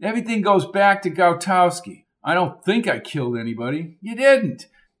 Everything goes back to Gautowski. I don't think I killed anybody. You didn't.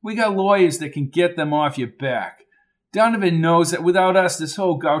 We got lawyers that can get them off your back. Donovan knows that without us, this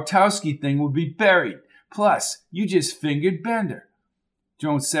whole Gautowski thing would be buried. Plus, you just fingered Bender.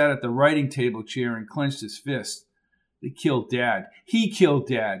 Jones sat at the writing table chair and clenched his fist. They killed Dad. He killed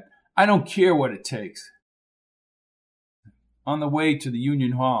Dad. I don't care what it takes. On the way to the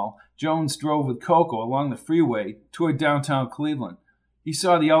Union Hall, Jones drove with Cocoa along the freeway toward downtown Cleveland. He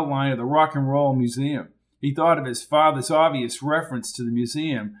saw the outline of the Rock and Roll Museum. He thought of his father's obvious reference to the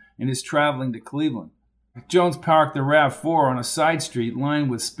museum and his traveling to Cleveland. Jones parked the RAV4 on a side street lined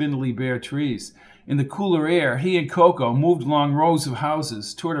with spindly bare trees. In the cooler air, he and Cocoa moved along rows of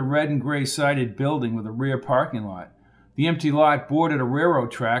houses toward a red and gray sided building with a rear parking lot. The empty lot bordered a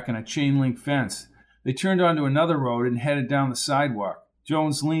railroad track and a chain-link fence. They turned onto another road and headed down the sidewalk.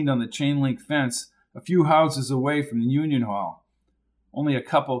 Jones leaned on the chain-link fence a few houses away from the Union Hall. Only a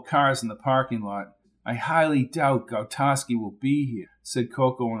couple of cars in the parking lot. I highly doubt Gautowski will be here, said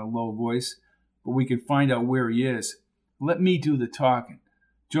Cocoa in a low voice, but we can find out where he is. Let me do the talking.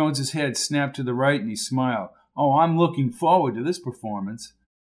 Jones's head snapped to the right and he smiled. Oh, I'm looking forward to this performance.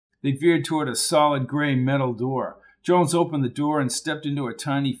 They veered toward a solid gray metal door. Jones opened the door and stepped into a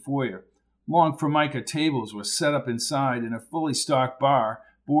tiny foyer. Long formica tables were set up inside, and a fully stocked bar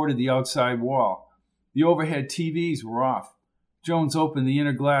bordered the outside wall. The overhead TVs were off. Jones opened the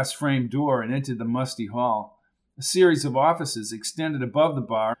inner glass-framed door and entered the musty hall. A series of offices extended above the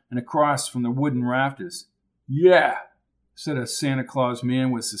bar and across from the wooden rafters. Yeah, said a Santa Claus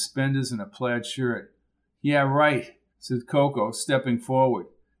man with suspenders and a plaid shirt. Yeah, right, said Cocoa, stepping forward.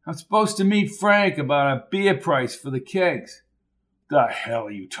 I'm supposed to meet Frank about a beer price for the kegs. The hell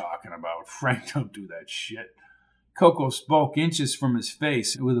are you talking about? Frank don't do that shit. Cocoa spoke inches from his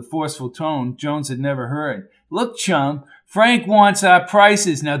face with a forceful tone Jones had never heard. Look, chum, Frank wants our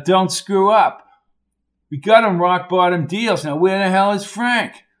prices. Now don't screw up. We got him rock-bottom deals. Now where the hell is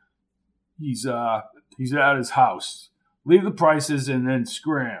Frank? He's at his house. Leave the prices and then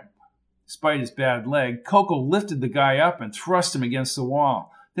scram. Despite his bad leg, Cocoa lifted the guy up and thrust him against the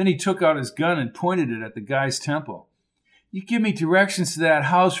wall. Then he took out his gun and pointed it at the guy's temple. You give me directions to that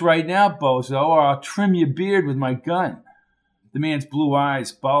house right now, bozo, or I'll trim your beard with my gun. The man's blue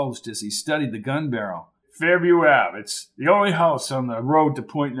eyes bulged as he studied the gun barrel. Fairview Ave. It's the only house on the road to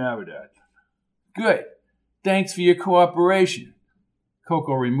Point Navidad. Good. Thanks for your cooperation.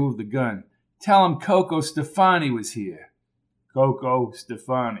 Cocoa removed the gun. Tell him Cocoa Stefani was here. Cocoa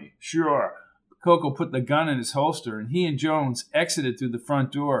Stefani. Sure. Cocoa put the gun in his holster, and he and Jones exited through the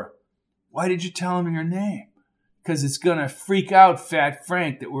front door. Why did you tell him your name? Because it's going to freak out Fat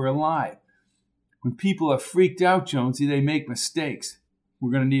Frank that we're alive. When people are freaked out, Jonesy, they make mistakes.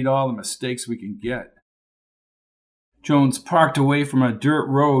 We're going to need all the mistakes we can get. Jones parked away from a dirt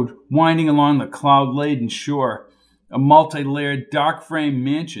road winding along the cloud-laden shore. A multi-layered, dark-framed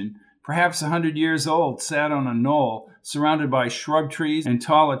mansion, perhaps 100 years old, sat on a knoll, surrounded by shrub trees and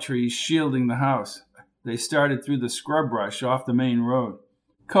taller trees shielding the house. They started through the scrub brush off the main road.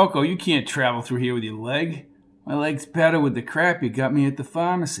 Cocoa, you can't travel through here with your leg. My leg's better with the crap you got me at the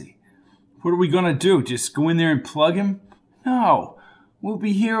pharmacy. What are we going to do, just go in there and plug him? No. We'll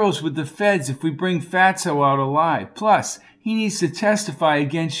be heroes with the feds if we bring Fatso out alive. Plus, he needs to testify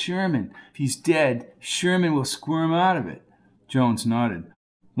against Sherman. If he's dead, Sherman will squirm out of it. Jones nodded.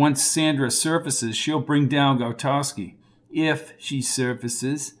 Once Sandra surfaces, she'll bring down Gautowski. If she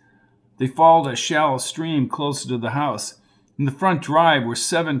surfaces. They followed a shallow stream closer to the house. In the front drive were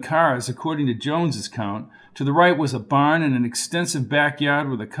 7 cars, according to Jones's count. To the right was a barn and an extensive backyard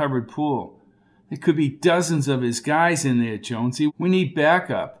with a covered pool. There could be dozens of his guys in there, Jonesy. We need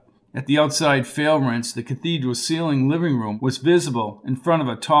backup. At the outside fail wrench, the cathedral ceiling living room was visible in front of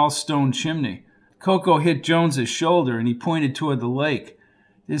a tall stone chimney. Cocoa hit Jones's shoulder and he pointed toward the lake.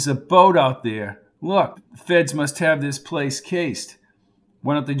 There's a boat out there. Look, the feds must have this place cased.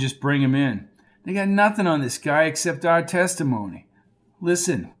 Why don't they just bring him in? They got nothing on this guy except our testimony.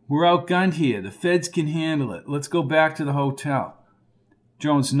 Listen, we're outgunned here. The feds can handle it. Let's go back to the hotel.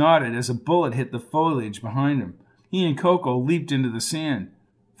 Jones nodded as a bullet hit the foliage behind him. He and Cocoa leaped into the sand.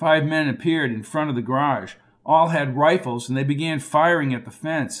 5 men appeared in front of the garage. All had rifles, and they began firing at the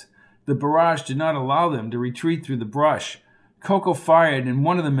fence. The barrage did not allow them to retreat through the brush. Cocoa fired, and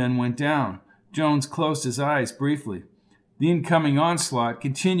one of the men went down. Jones closed his eyes briefly. The incoming onslaught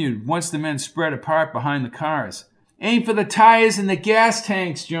continued once the men spread apart behind the cars. "Aim for the tires and the gas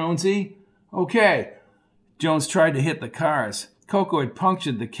tanks, Jonesy." "Okay." Jones tried to hit the cars. Cocoa had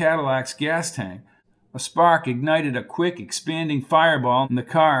punctured the Cadillac's gas tank. A spark ignited a quick, expanding fireball, and the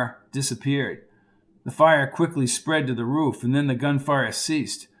car disappeared. The fire quickly spread to the roof, and then the gunfire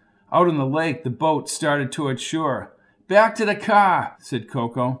ceased. Out on the lake, the boat started toward shore. "Back to the car," said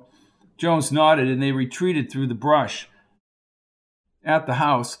Cocoa. Jones nodded, and they retreated through the brush. At the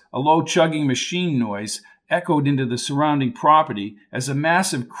house, a low chugging machine noise echoed into the surrounding property as a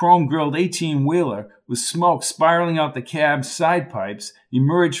massive chrome-grilled 18-wheeler with smoke spiraling out the cab's side pipes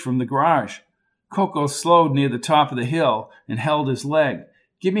emerged from the garage. Cocoa slowed near the top of the hill and held his leg.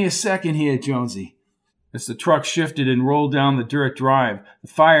 "Give me a second here, Jonesy." As the truck shifted and rolled down the dirt drive, the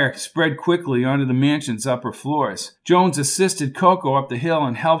fire spread quickly onto the mansion's upper floors. Jones assisted Cocoa up the hill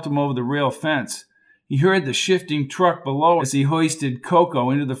and helped him over the rail fence. He heard the shifting truck below as he hoisted Cocoa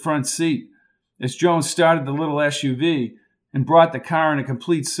into the front seat. As Jones started the little SUV and brought the car in a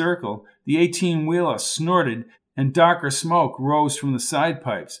complete circle, the 18-wheeler snorted and darker smoke rose from the side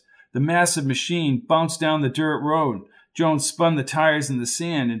pipes. The massive machine bounced down the dirt road. Jones spun the tires in the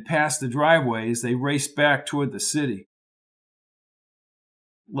sand and passed the driveway as they raced back toward the city.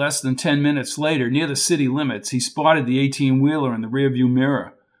 Less than 10 minutes later, near the city limits, he spotted the 18-wheeler in the rearview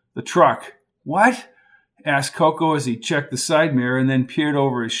mirror. The truck. "What?" asked Cocoa as he checked the side mirror and then peered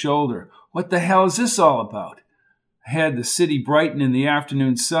over his shoulder. "What the hell is this all about?" Ahead, the city brightened in the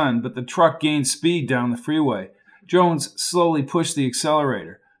afternoon sun, but the truck gained speed down the freeway. Jones slowly pushed the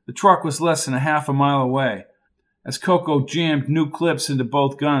accelerator. The truck was less than a half a mile away. As Cocoa jammed new clips into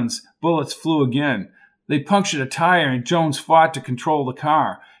both guns, bullets flew again. They punctured a tire, and Jones fought to control the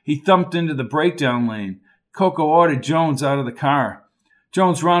car. He thumped into the breakdown lane. Cocoa ordered Jones out of the car.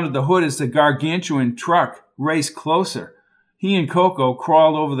 Jones rounded the hood as the gargantuan truck raced closer. He and Cocoa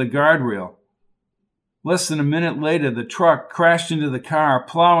crawled over the guardrail. Less than a minute later, the truck crashed into the car,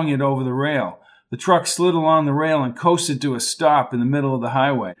 plowing it over the rail. The truck slid along the rail and coasted to a stop in the middle of the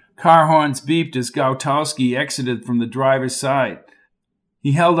highway. Car horns beeped as Gautowski exited from the driver's side.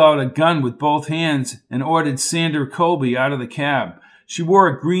 He held out a gun with both hands and ordered Sandra Colby out of the cab. She wore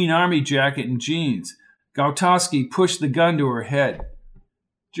a green army jacket and jeans. Gautowski pushed the gun to her head.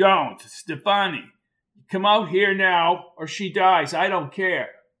 "Jones, Stefani, come out here now, or she dies. I don't care."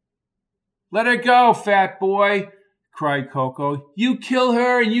 "Let her go, fat boy," cried Cocoa. "You kill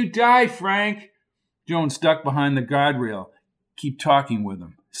her and you die, Frank." Jones ducked behind the guardrail. "Keep talking with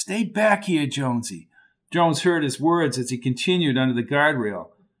him." "Stay back here, Jonesy." Jones heard his words as he continued under the guardrail.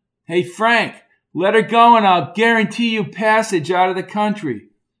 "Hey, Frank, let her go and I'll guarantee you passage out of the country."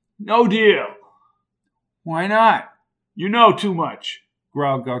 "No deal." "Why not?" "You know too much,"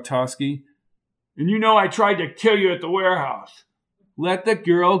 growled Gautowski. "And you know I tried to kill you at the warehouse." "Let the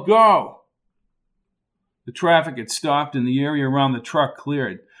girl go." The traffic had stopped and the area around the truck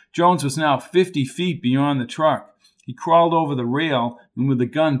cleared. Jones was now 50 feet beyond the truck. He crawled over the rail, and with the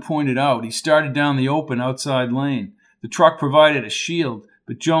gun pointed out, he started down the open outside lane. The truck provided a shield,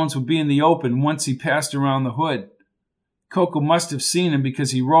 but Jones would be in the open once he passed around the hood. Cocoa must have seen him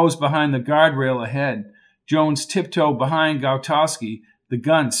because he rose behind the guardrail ahead. Jones tiptoed behind Gautowski, the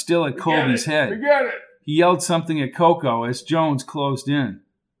gun still at Colby's head. Forget it. He yelled something at Cocoa as Jones closed in.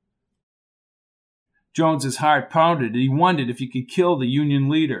 Jones's heart pounded, and he wondered if he could kill the Union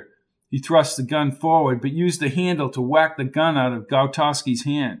leader. He thrust the gun forward, but used the handle to whack the gun out of Gautowski's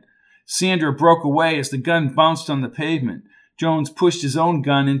hand. Sandra broke away as the gun bounced on the pavement. Jones pushed his own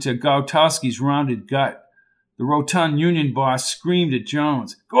gun into Gautowski's rounded gut. The rotund Union boss screamed at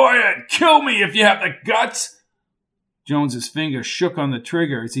Jones. "Go ahead, kill me if you have the guts." Jones's finger shook on the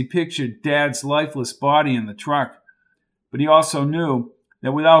trigger as he pictured Dad's lifeless body in the truck. But he also knew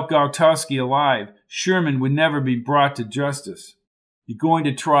that without Gautowski alive, Sherman would never be brought to justice. "You're going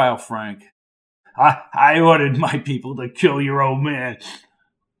to trial, Frank." I ordered my people to kill your old man."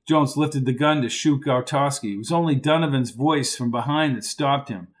 Jones lifted the gun to shoot Gautowski. It was only Donovan's voice from behind that stopped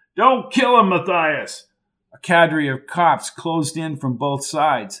him. "Don't kill him, Matthias." A cadre of cops closed in from both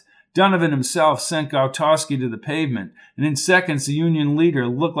sides. Donovan himself sent Gautowski to the pavement, and in seconds the Union leader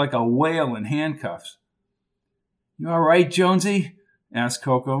looked like a whale in handcuffs. "You all right, Jonesy?" asked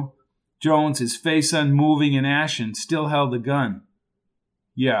Cocoa. Jones, his face unmoving and ashen, still held the gun.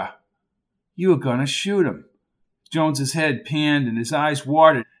 "Yeah." "You were going to shoot him." Jones's head panned and his eyes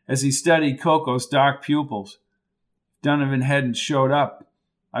watered as he studied Cocoa's dark pupils. If Donovan hadn't showed up,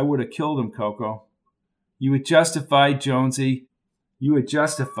 I would have killed him, Cocoa. "You were justified, Jonesy. You were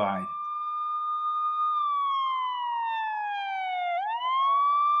justified."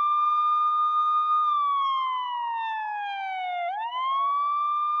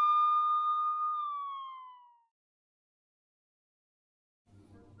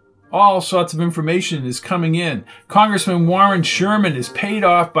 All sorts of information is coming in. Congressman Warren Sherman is paid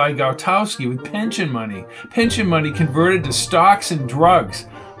off by Gautowski with pension money. Pension money converted to stocks and drugs.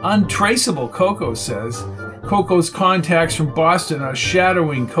 Untraceable, Cocoa says. Cocoa's contacts from Boston are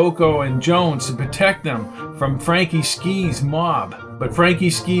shadowing Cocoa and Jones to protect them from Frankie Ski's mob. But Frankie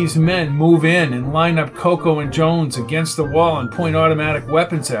Ski's men move in and line up Cocoa and Jones against the wall and point automatic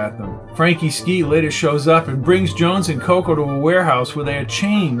weapons at them. Frankie Ski later shows up and brings Jones and Cocoa to a warehouse where they are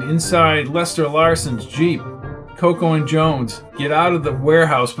chained inside Lester Larsen's Jeep. Cocoa and Jones get out of the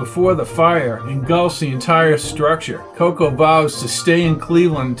warehouse before the fire engulfs the entire structure. Cocoa vows to stay in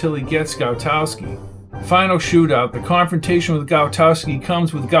Cleveland until he gets Gautowski. Final shootout. The confrontation with Gautowski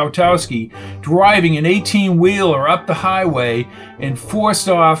comes with Gautowski driving an 18-wheeler up the highway and forced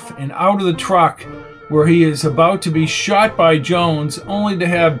off and out of the truck where he is about to be shot by Jones, only to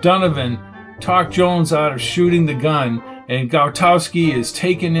have Donovan talk Jones out of shooting the gun, and Gautowski is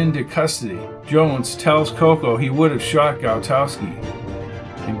taken into custody. Jones tells Cocoa he would have shot Gautowski,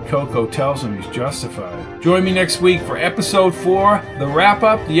 and Cocoa tells him he's justified. Join me next week for episode 4, the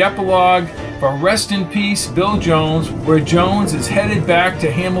wrap-up, the epilogue for Rest in Peace, Bill Jones, where Jones is headed back to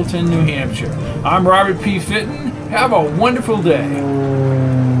Hamilton, New Hampshire. I'm Robert P. Fitton. Have a wonderful day.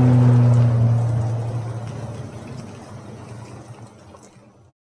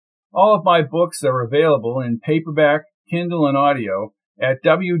 All of my books are available in paperback, Kindle, and audio at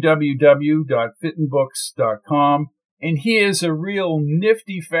www.fittonbooks.com. And here's a real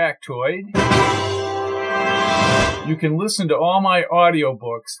nifty factoid. You can listen to all my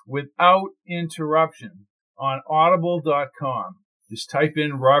audiobooks without interruption on audible.com. Just type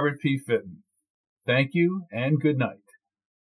in Robert P. Fitton. Thank you and good night.